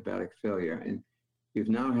fulminant hepatic failure. And we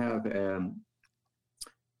now have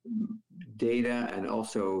data, and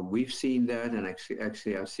also we've seen that, and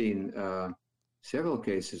actually I've seen several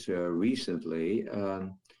cases recently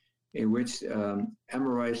in which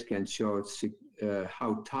MRI scans show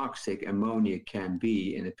how toxic ammonia can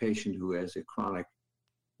be in a patient who has a chronic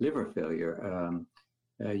liver failure.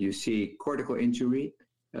 You see cortical injury.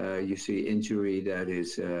 You see injury that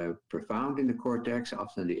is profound in the cortex.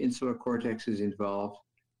 Often the insular cortex is involved,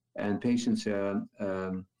 and patients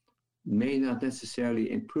may not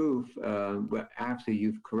necessarily improve after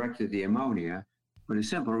you've corrected the ammonia, for the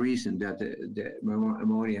simple reason that the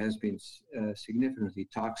ammonia has been significantly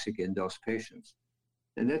toxic in those patients.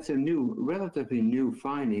 And that's a relatively new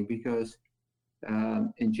finding, because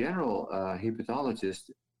in general, hepatologists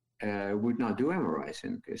would not do MRI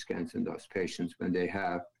scans in those patients when they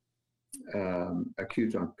have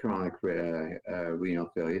acute or chronic renal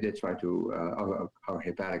failure. They try to, or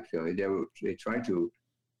hepatic failure, they try to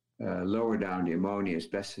lower down the ammonia as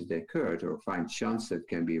best as they could, or find shunts that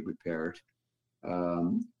can be repaired,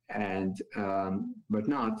 but would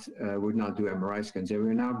not do MRI scans. And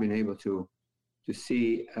we've now been able to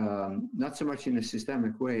see, not so much in a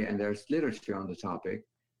systemic way, and there's literature on the topic,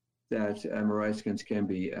 that MRI scans can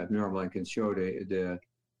be abnormal and can show the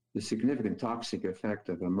significant toxic effect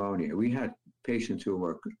of ammonia. We had patients who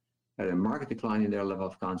had a marked decline in their level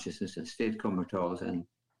of consciousness and stayed comatose and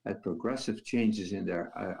had progressive changes in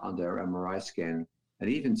on their MRI scan, and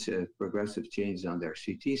even progressive changes on their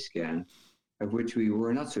CT scan, of which we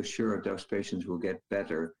were not so sure if those patients will get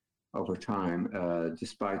better over time,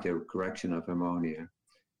 despite the correction of ammonia.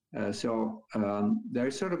 So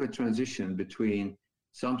there's sort of a transition between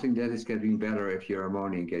something that is getting better if your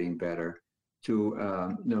ammonia getting better to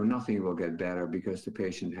no, nothing will get better because the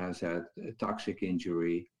patient has had a toxic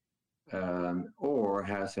injury or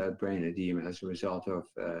has had brain edema as a result of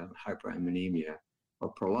hyperammonemia or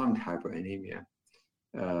prolonged hyperammonemia.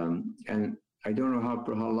 And I don't know how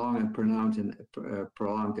long and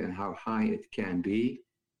prolonged and how high it can be,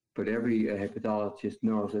 but every hepatologist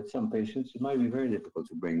knows that some patients, it might be very difficult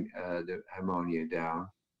to bring the ammonia down.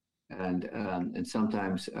 And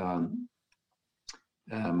sometimes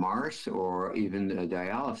MARS or even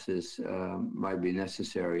dialysis might be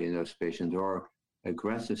necessary in those patients, or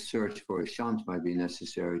aggressive search for a shunt might be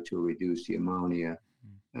necessary to reduce the ammonia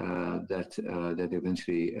that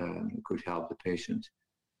eventually could help the patient.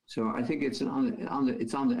 So I think it's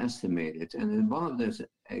underestimated. And then one of this,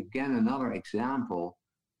 again, another example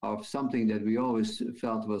of something that we always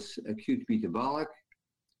felt was acute metabolic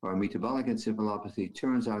or metabolic encephalopathy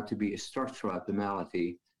turns out to be a structural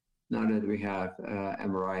abnormality now that we have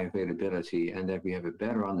MRI availability and that we have a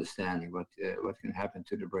better understanding what can happen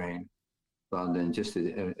to the brain, rather than just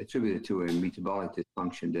attributed to a metabolic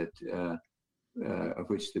dysfunction that of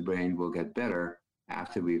which the brain will get better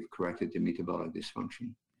after we've corrected the metabolic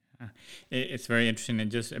dysfunction. It's very interesting.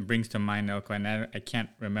 It brings to mind, Eelco, and I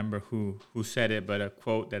can't remember who said it, but a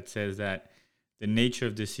quote that says that the nature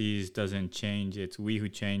of disease doesn't change. It's we who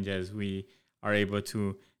change as we are able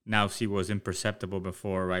to now see what was imperceptible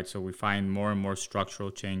before, right? So we find more and more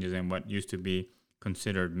structural changes in what used to be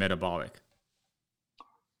considered metabolic.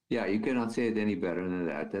 Yeah, you cannot say it any better than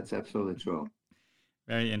that. That's absolutely true.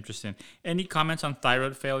 Very interesting. Any comments on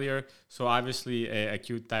thyroid failure? So obviously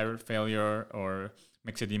acute thyroid failure or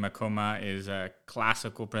myxedema coma is a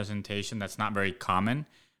classical presentation that's not very common,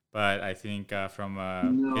 but I think from I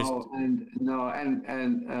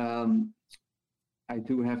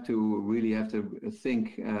do have to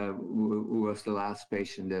think who was the last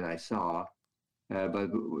patient that I saw. But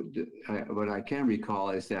what I can recall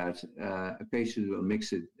is that a patient with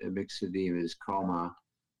myxedema coma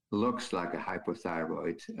looks like a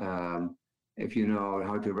hypothyroid. If you know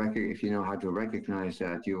how to recognize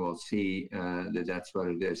that, you will see that that's what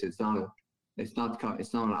it is. It's not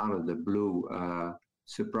out of the blue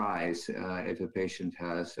surprise if a patient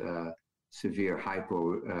has severe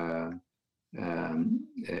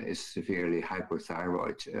is severely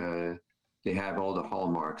hypothyroid. They have all the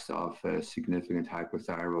hallmarks of significant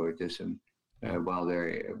hypothyroidism while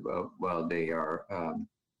they are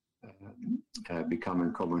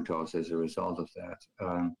becoming comatose as a result of that.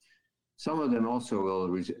 Some of them also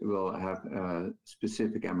will have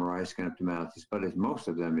specific MRI scan abnormalities, but most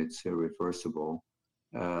of them it's reversible,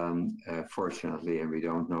 fortunately, and we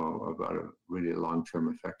don't know about a really long-term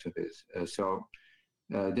effect of this. So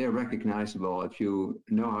they're recognizable. If you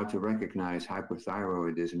know how to recognize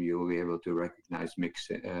hypothyroidism, you will be able to recognize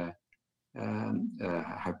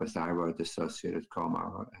hypothyroid-associated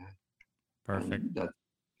coma. Perfect. That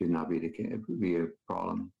should not be a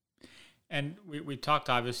problem. And we talked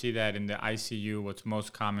obviously that in the ICU, what's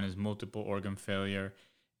most common is multiple organ failure.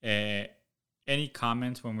 Any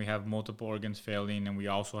comments when we have multiple organs failing and we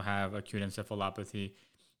also have acute encephalopathy?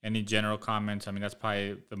 Any general comments? I mean, that's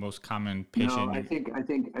probably the most common patient. No, I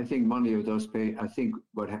think many of those patients. I think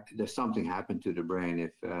there's something happened to the brain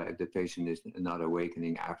if the patient is not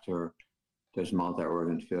awakening after there's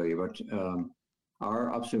multi-organ failure. But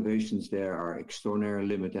our observations there are extraordinarily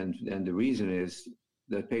limited, and the reason is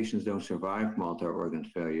that patients don't survive multi-organ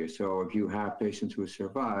failure. So if you have patients who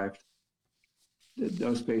survived,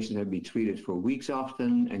 those patients have been treated for weeks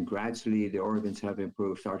often, and gradually the organs have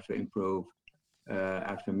start to improve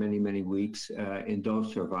after many, many weeks in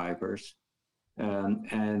those survivors. And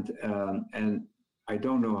I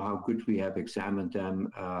don't know how good we have examined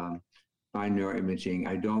them by neuroimaging.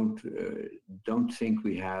 I don't think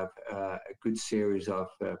we have a good series of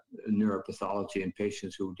neuropathology in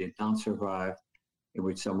patients who did not survive, in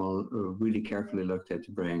which someone really carefully looked at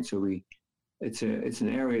the brain. So it's an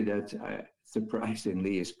area that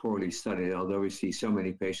surprisingly is poorly studied, although we see so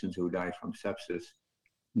many patients who die from sepsis.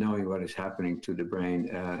 Knowing what is happening to the brain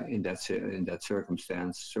in that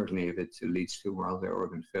circumstance, certainly if it leads to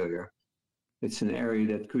multi-organ failure, it's an area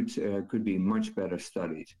that could be much better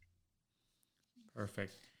studied.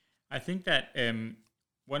 Perfect. I think that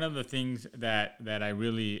one of the things that I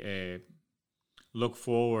really look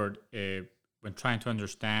forward when trying to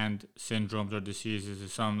understand syndromes or diseases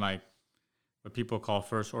is some like what people call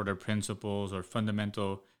first order principles or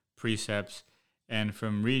fundamental precepts. And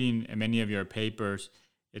from reading many of your papers,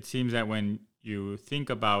 it seems that when you think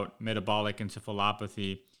about metabolic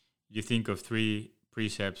encephalopathy, you think of three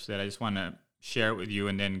precepts that I just want to share with you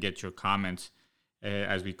and then get your comments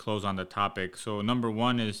as we close on the topic. So number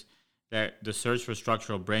one is that the search for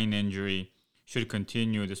structural brain injury should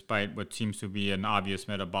continue despite what seems to be an obvious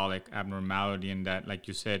metabolic abnormality, and that, like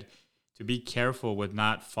you said, to be careful with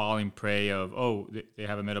not falling prey of, they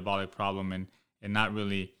have a metabolic problem and not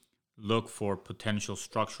really look for potential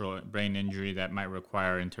structural brain injury that might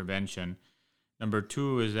require intervention. Number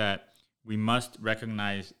two is that we must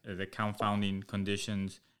recognize the confounding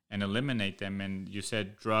conditions and eliminate them. And you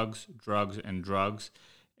said drugs, and drugs.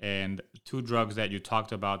 And two drugs that you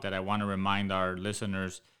talked about that I want to remind our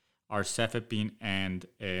listeners are cefepime and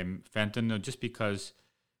fentanyl, just because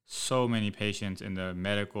so many patients in the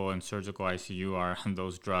medical and surgical ICU are on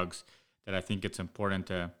those drugs that I think it's important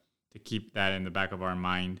to keep that in the back of our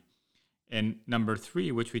mind. And number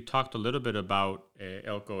three, which we talked a little bit about,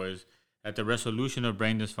 Eelco, is that the resolution of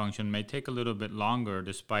brain dysfunction may take a little bit longer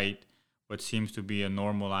despite what seems to be a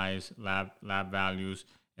normalized lab values,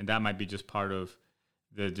 and that might be just part of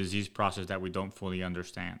the disease process that we don't fully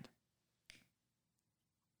understand.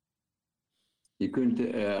 You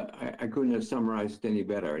couldn't. I couldn't have summarized it any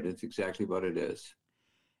better. That's exactly what it is.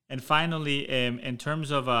 And finally, in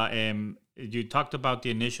terms of, you talked about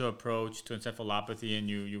the initial approach to encephalopathy, and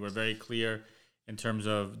you were very clear in terms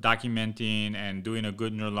of documenting and doing a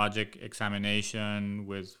good neurologic examination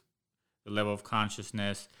with the level of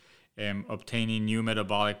consciousness, obtaining new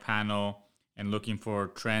metabolic panel, and looking for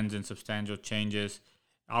trends and substantial changes.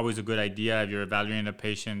 Always a good idea if you're evaluating a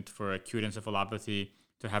patient for acute encephalopathy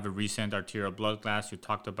to have a recent arterial blood gas. You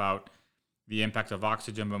talked about the impact of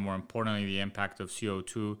oxygen, but more importantly, the impact of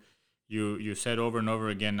CO2. You said over and over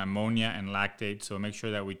again ammonia and lactate, so make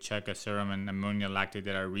sure that we check a serum and ammonia lactate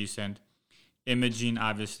that are recent. Imaging,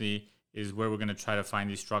 obviously, is where we're going to try to find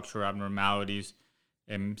these structural abnormalities,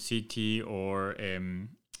 CT or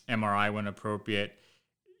MRI when appropriate.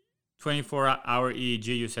 24-hour EEG,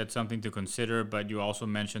 you said something to consider, but you also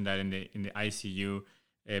mentioned that in the ICU,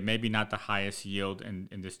 maybe not the highest yield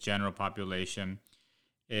in this general population.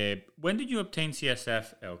 When did you obtain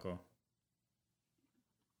CSF, Eelco?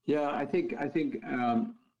 Yeah, I think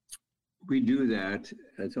we do that.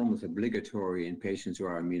 It's almost obligatory in patients who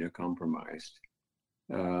are immunocompromised.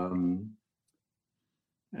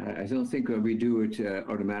 I don't think we do it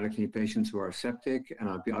automatically in patients who are septic, and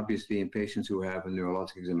obviously in patients who have a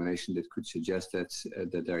neurologic examination that could suggest that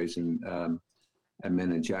there is a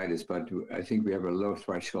meningitis. But I think we have a low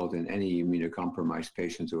threshold in any immunocompromised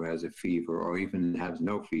patient who has a fever or even has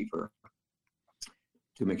no fever,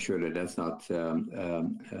 to make sure that that's not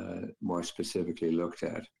more specifically looked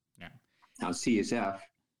at. Yeah. Now, CSF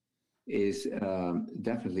is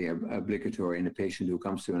definitely obligatory in a patient who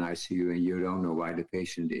comes to an ICU and you don't know why the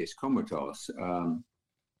patient is comatose.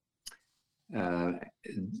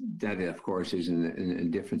 That, of course, is in a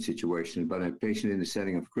different situation. But a patient in the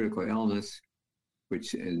setting of critical illness,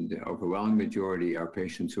 which in the overwhelming majority are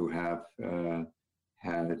patients who have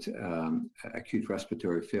had acute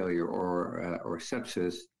respiratory failure or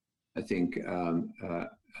sepsis, I think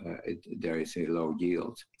there is a low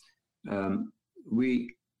yield.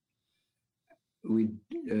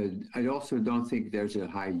 I also don't think there's a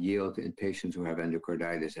high yield in patients who have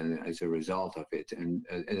endocarditis, and as a result of it, and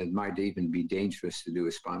it might even be dangerous to do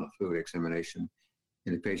a spinal fluid examination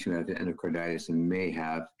in a patient who has endocarditis and may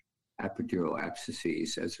have epidural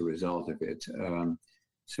abscesses as a result of it.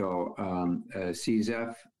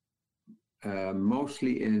 CSF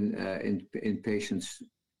mostly in patients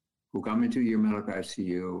who come into your medical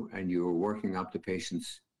ICU and you're working up the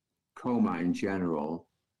patient's coma in general,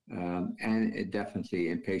 and definitely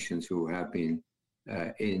in patients who have been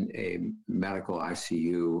in a medical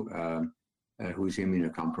ICU who's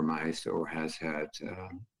immunocompromised or has had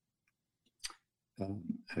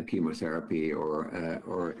chemotherapy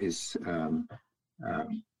or is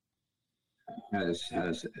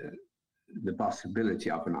has the possibility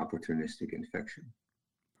of an opportunistic infection.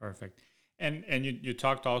 Perfect. And you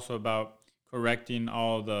talked also about correcting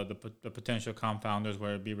all the potential confounders,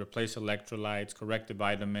 where it be replace electrolytes, correct the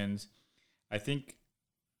vitamins. I think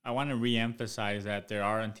I want to re-emphasize that there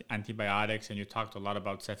are antibiotics, and you talked a lot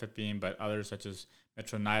about cefepime, but others such as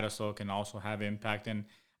metronidazole can also have impact. And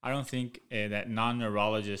I don't think that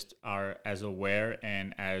non-neurologists are as aware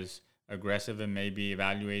and as aggressive in maybe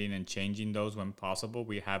evaluating and changing those when possible.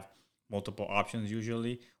 We have multiple options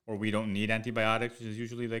usually, or we don't need antibiotics, which is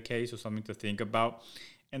usually the case, so something to think about.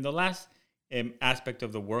 And the last aspect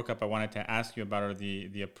of the workup I wanted to ask you about, or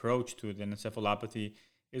the approach to the encephalopathy,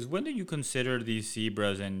 is when do you consider these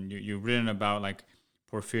zebras? And you've written about like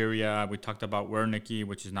porphyria, we talked about Wernicke,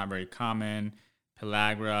 which is not very common,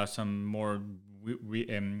 pellagra, some more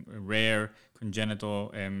rare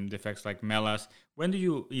congenital defects like MELAS. When do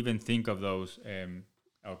you even think of those,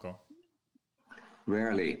 Elko?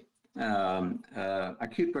 Rarely.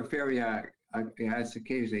 Acute porphyria has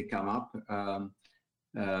occasionally come up.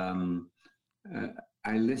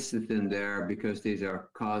 I listed them there because these are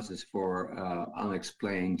causes for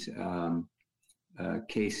unexplained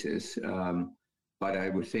cases. But I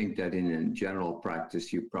would think that in general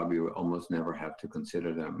practice, you probably almost never have to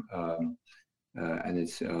consider them.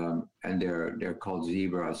 And they're called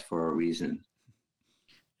zebras for a reason.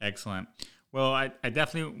 Excellent. Well, I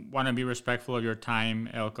definitely want to be respectful of your time,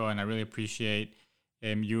 Elko, and I really appreciate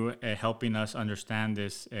you helping us understand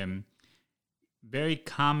this very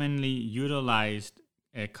commonly utilized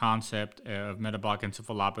concept of metabolic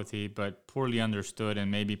encephalopathy, but poorly understood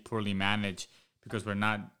and maybe poorly managed because we're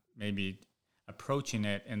not maybe approaching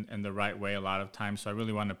it in the right way a lot of times. So I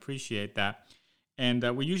really want to appreciate that. And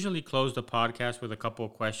we usually close the podcast with a couple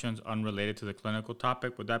of questions unrelated to the clinical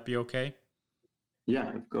topic. Would that be okay?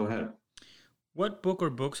 Yeah, go ahead. What book or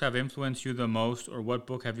books have influenced you the most, or what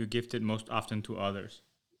book have you gifted most often to others?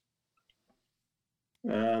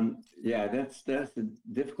 Yeah, that's a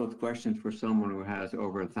difficult question for someone who has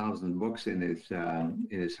over 1,000 books in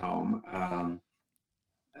his home.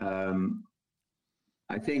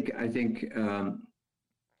 I think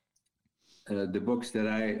the books that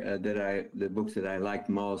I liked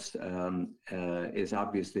most is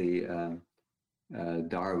obviously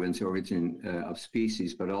Darwin's Origin of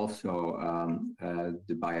Species, but also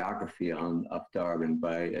the biography of Darwin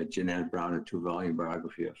by Jeanette Brown, a 2-volume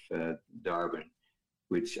biography of Darwin,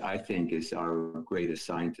 which I think is our greatest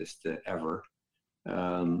scientist ever.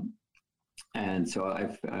 And so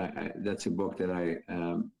that's a book that I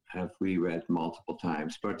have reread multiple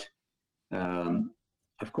times. But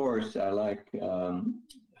of course, I like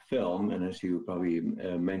film, and as you probably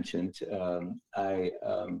mentioned,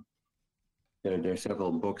 there are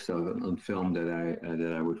several books on film that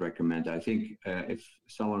I would recommend. I think if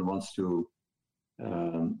someone wants to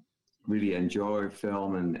really enjoy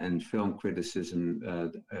film and film criticism,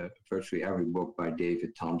 virtually every book by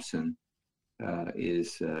David Thompson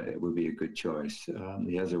it would be a good choice.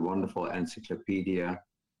 He has a wonderful encyclopedia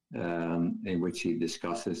in which he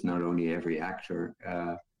discusses not only every actor,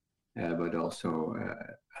 but also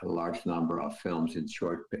a large number of films in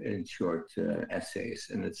short essays,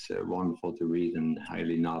 and it's wonderful to read and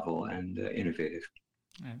highly novel and innovative.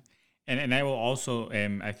 And I will also,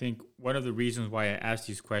 I think one of the reasons why I ask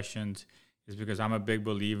these questions is because I'm a big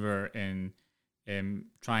believer in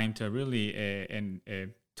trying to really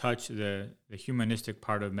touch the humanistic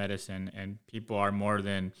part of medicine, and people are more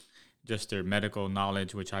than just their medical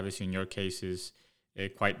knowledge, which obviously in your case is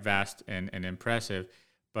quite vast and impressive.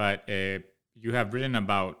 But you have written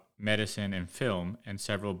about medicine and film in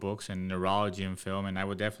several books, and neurology and film, and I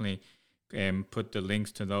would definitely put the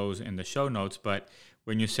links to those in the show notes. But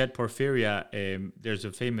when you said porphyria, there's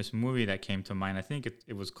a famous movie that came to mind. I think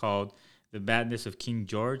it was called The Badness of King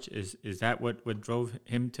George. Is that what drove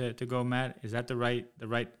him to go mad? Is that the right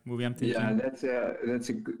movie I'm thinking? Yeah, that's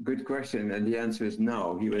a good question, and the answer is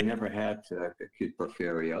no. He would never had acute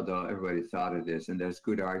porphyria, although everybody thought it is, and there's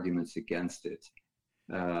good arguments against it.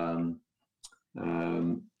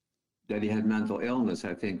 That he had mental illness,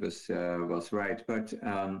 I think, was right. But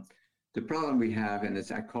the problem we have, and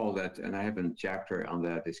I call that, and I have a chapter on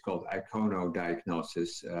that, it's called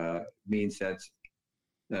iconodiagnosis, means that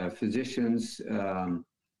physicians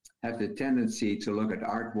have the tendency to look at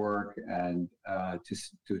artwork and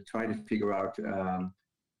to try to figure out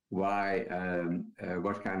why,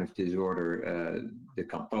 what kind of disorder the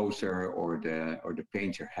composer or the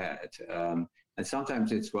painter had. And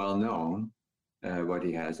sometimes it's well known what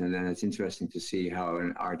he has, and then it's interesting to see how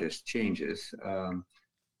an artist changes.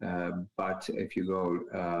 But if you go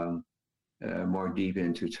more deep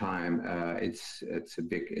into time, it's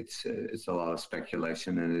a lot of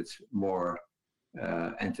speculation, and it's more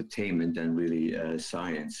entertainment than really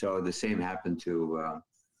science. So the same happened to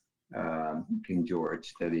King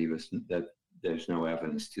George, that there's no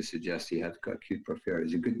evidence to suggest he had acute porphyria.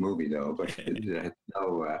 It's a good movie though, but it had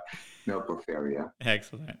no porphyria.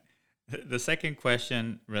 Excellent. The second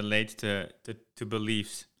question relates to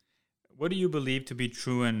beliefs. What do you believe to be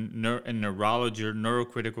true in neurology or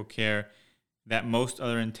neurocritical care that most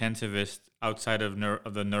other intensivists outside of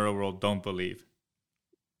the neuro world don't believe?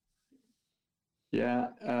 Yeah,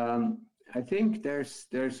 I think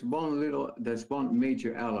there's one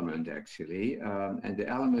major element actually, and the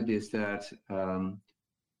element is that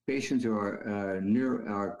patients who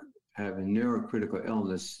have a neurocritical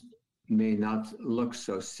illness may not look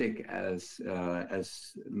so sick as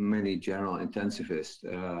many general intensivists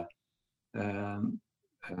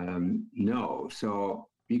know. So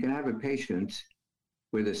you can have a patient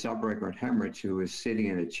with a subarachnoid hemorrhage who is sitting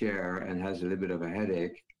in a chair and has a little bit of a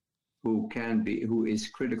headache, who is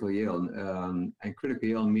critically ill, and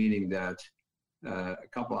critically ill meaning that a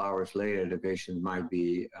couple hours later the patient might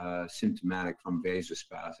be symptomatic from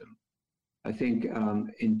vasospasm. I think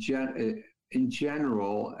in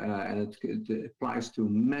general, and it applies to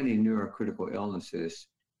many neurocritical illnesses,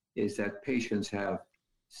 is that patients have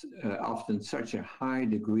often such a high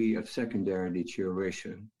degree of secondary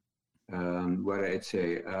deterioration. Whether it's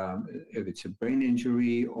if it's a brain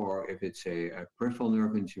injury or if it's a peripheral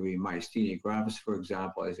nerve injury, myasthenia gravis, for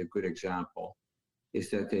example, is a good example, is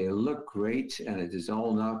that they look great and it is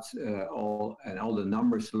all the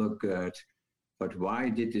numbers look good, but why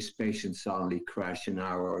did this patient suddenly crash an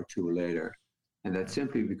hour or two later? And that's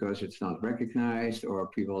simply because it's not recognized, or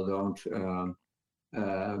people don't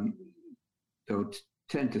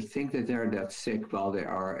tend to think that they're that sick while they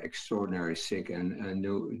are extraordinarily sick and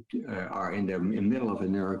are in the middle of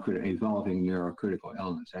an evolving neurocritical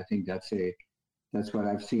illness. I think that's what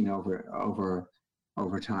I've seen over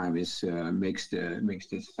time is makes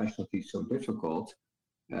this specialty so difficult,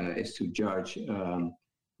 is to judge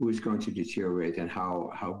who is going to deteriorate and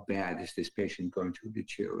how bad is this patient going to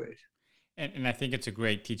deteriorate. And I think it's a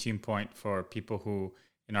great teaching point for people who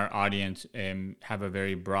in our audience have a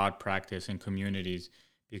very broad practice in communities,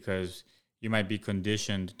 because you might be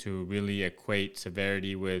conditioned to really equate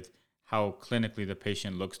severity with how clinically the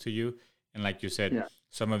patient looks to you. And like you said,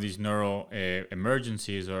 some of these neural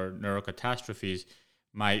emergencies or neurocatastrophes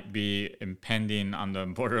might be impending on the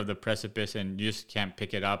border of the precipice, and you just can't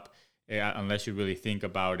pick it up unless you really think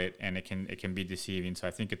about it, and it can be deceiving. So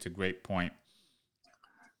I think it's a great point.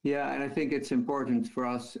 Yeah, and I think it's important for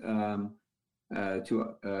us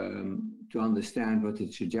to understand what the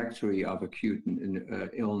trajectory of acute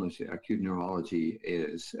illness, acute neurology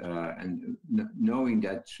is, and knowing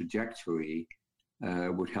that trajectory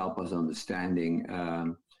would help us understanding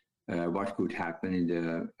what could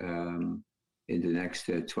happen in the next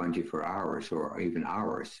 24 hours or even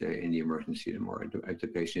hours in the emergency department, if the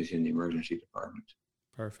patient is in the emergency department.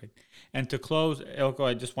 Perfect. And to close, Eelco,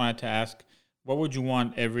 I just wanted to ask, what would you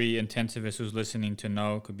want every intensivist who's listening to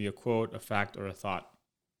know? It could be a quote, a fact, or a thought.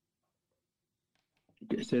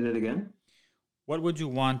 Say that again. What would you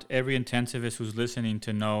want every intensivist who's listening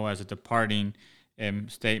to know as a departing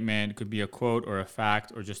statement? It could be a quote or a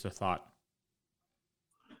fact or just a thought.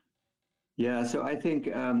 Yeah, so I think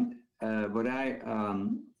what I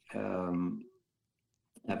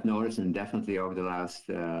have noticed, and definitely over the last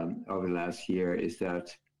year, is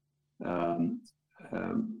that,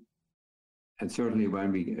 and certainly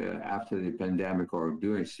when we after the pandemic, or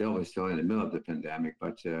we're still in the middle of the pandemic,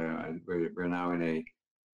 but we're now in a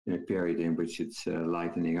period in which it's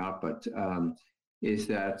lightening up. But is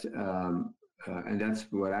that, and that's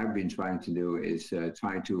what I've been trying to do, is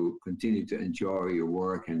trying to continue to enjoy your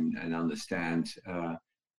work and understand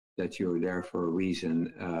that you're there for a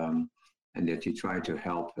reason, and that you try to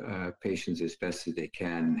help patients as best as they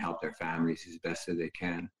can, help their families as best as they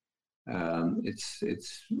can.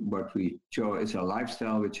 It's what we chose. It's a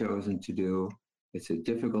lifestyle we've chosen to do. It's a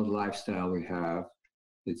difficult lifestyle we have.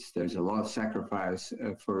 There's a lot of sacrifice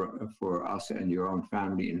for us and your own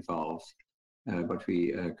family involved. But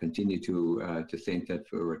we continue to think that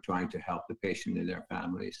we're trying to help the patient and their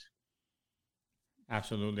families.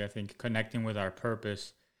 Absolutely. I think connecting with our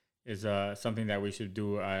purpose is something that we should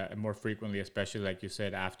do more frequently, especially like you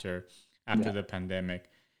said, after the pandemic.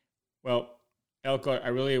 Well, Eelco, I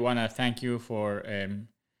really want to thank you for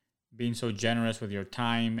being so generous with your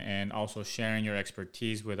time and also sharing your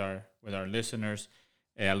expertise with our listeners.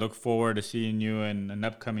 I look forward to seeing you in an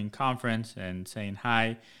upcoming conference and saying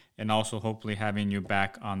hi, and also hopefully having you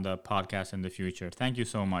back on the podcast in the future. Thank you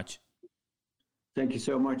so much. Thank you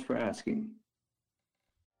so much for asking.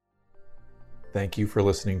 Thank you for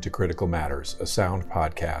listening to Critical Matters, a sound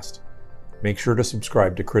podcast. Make sure to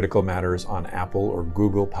subscribe to Critical Matters on Apple or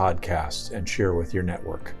Google Podcasts and share with your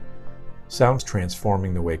network. Sound's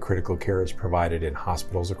transforming the way critical care is provided in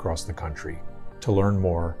hospitals across the country. To learn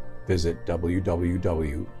more, visit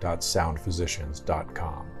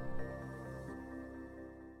www.soundphysicians.com.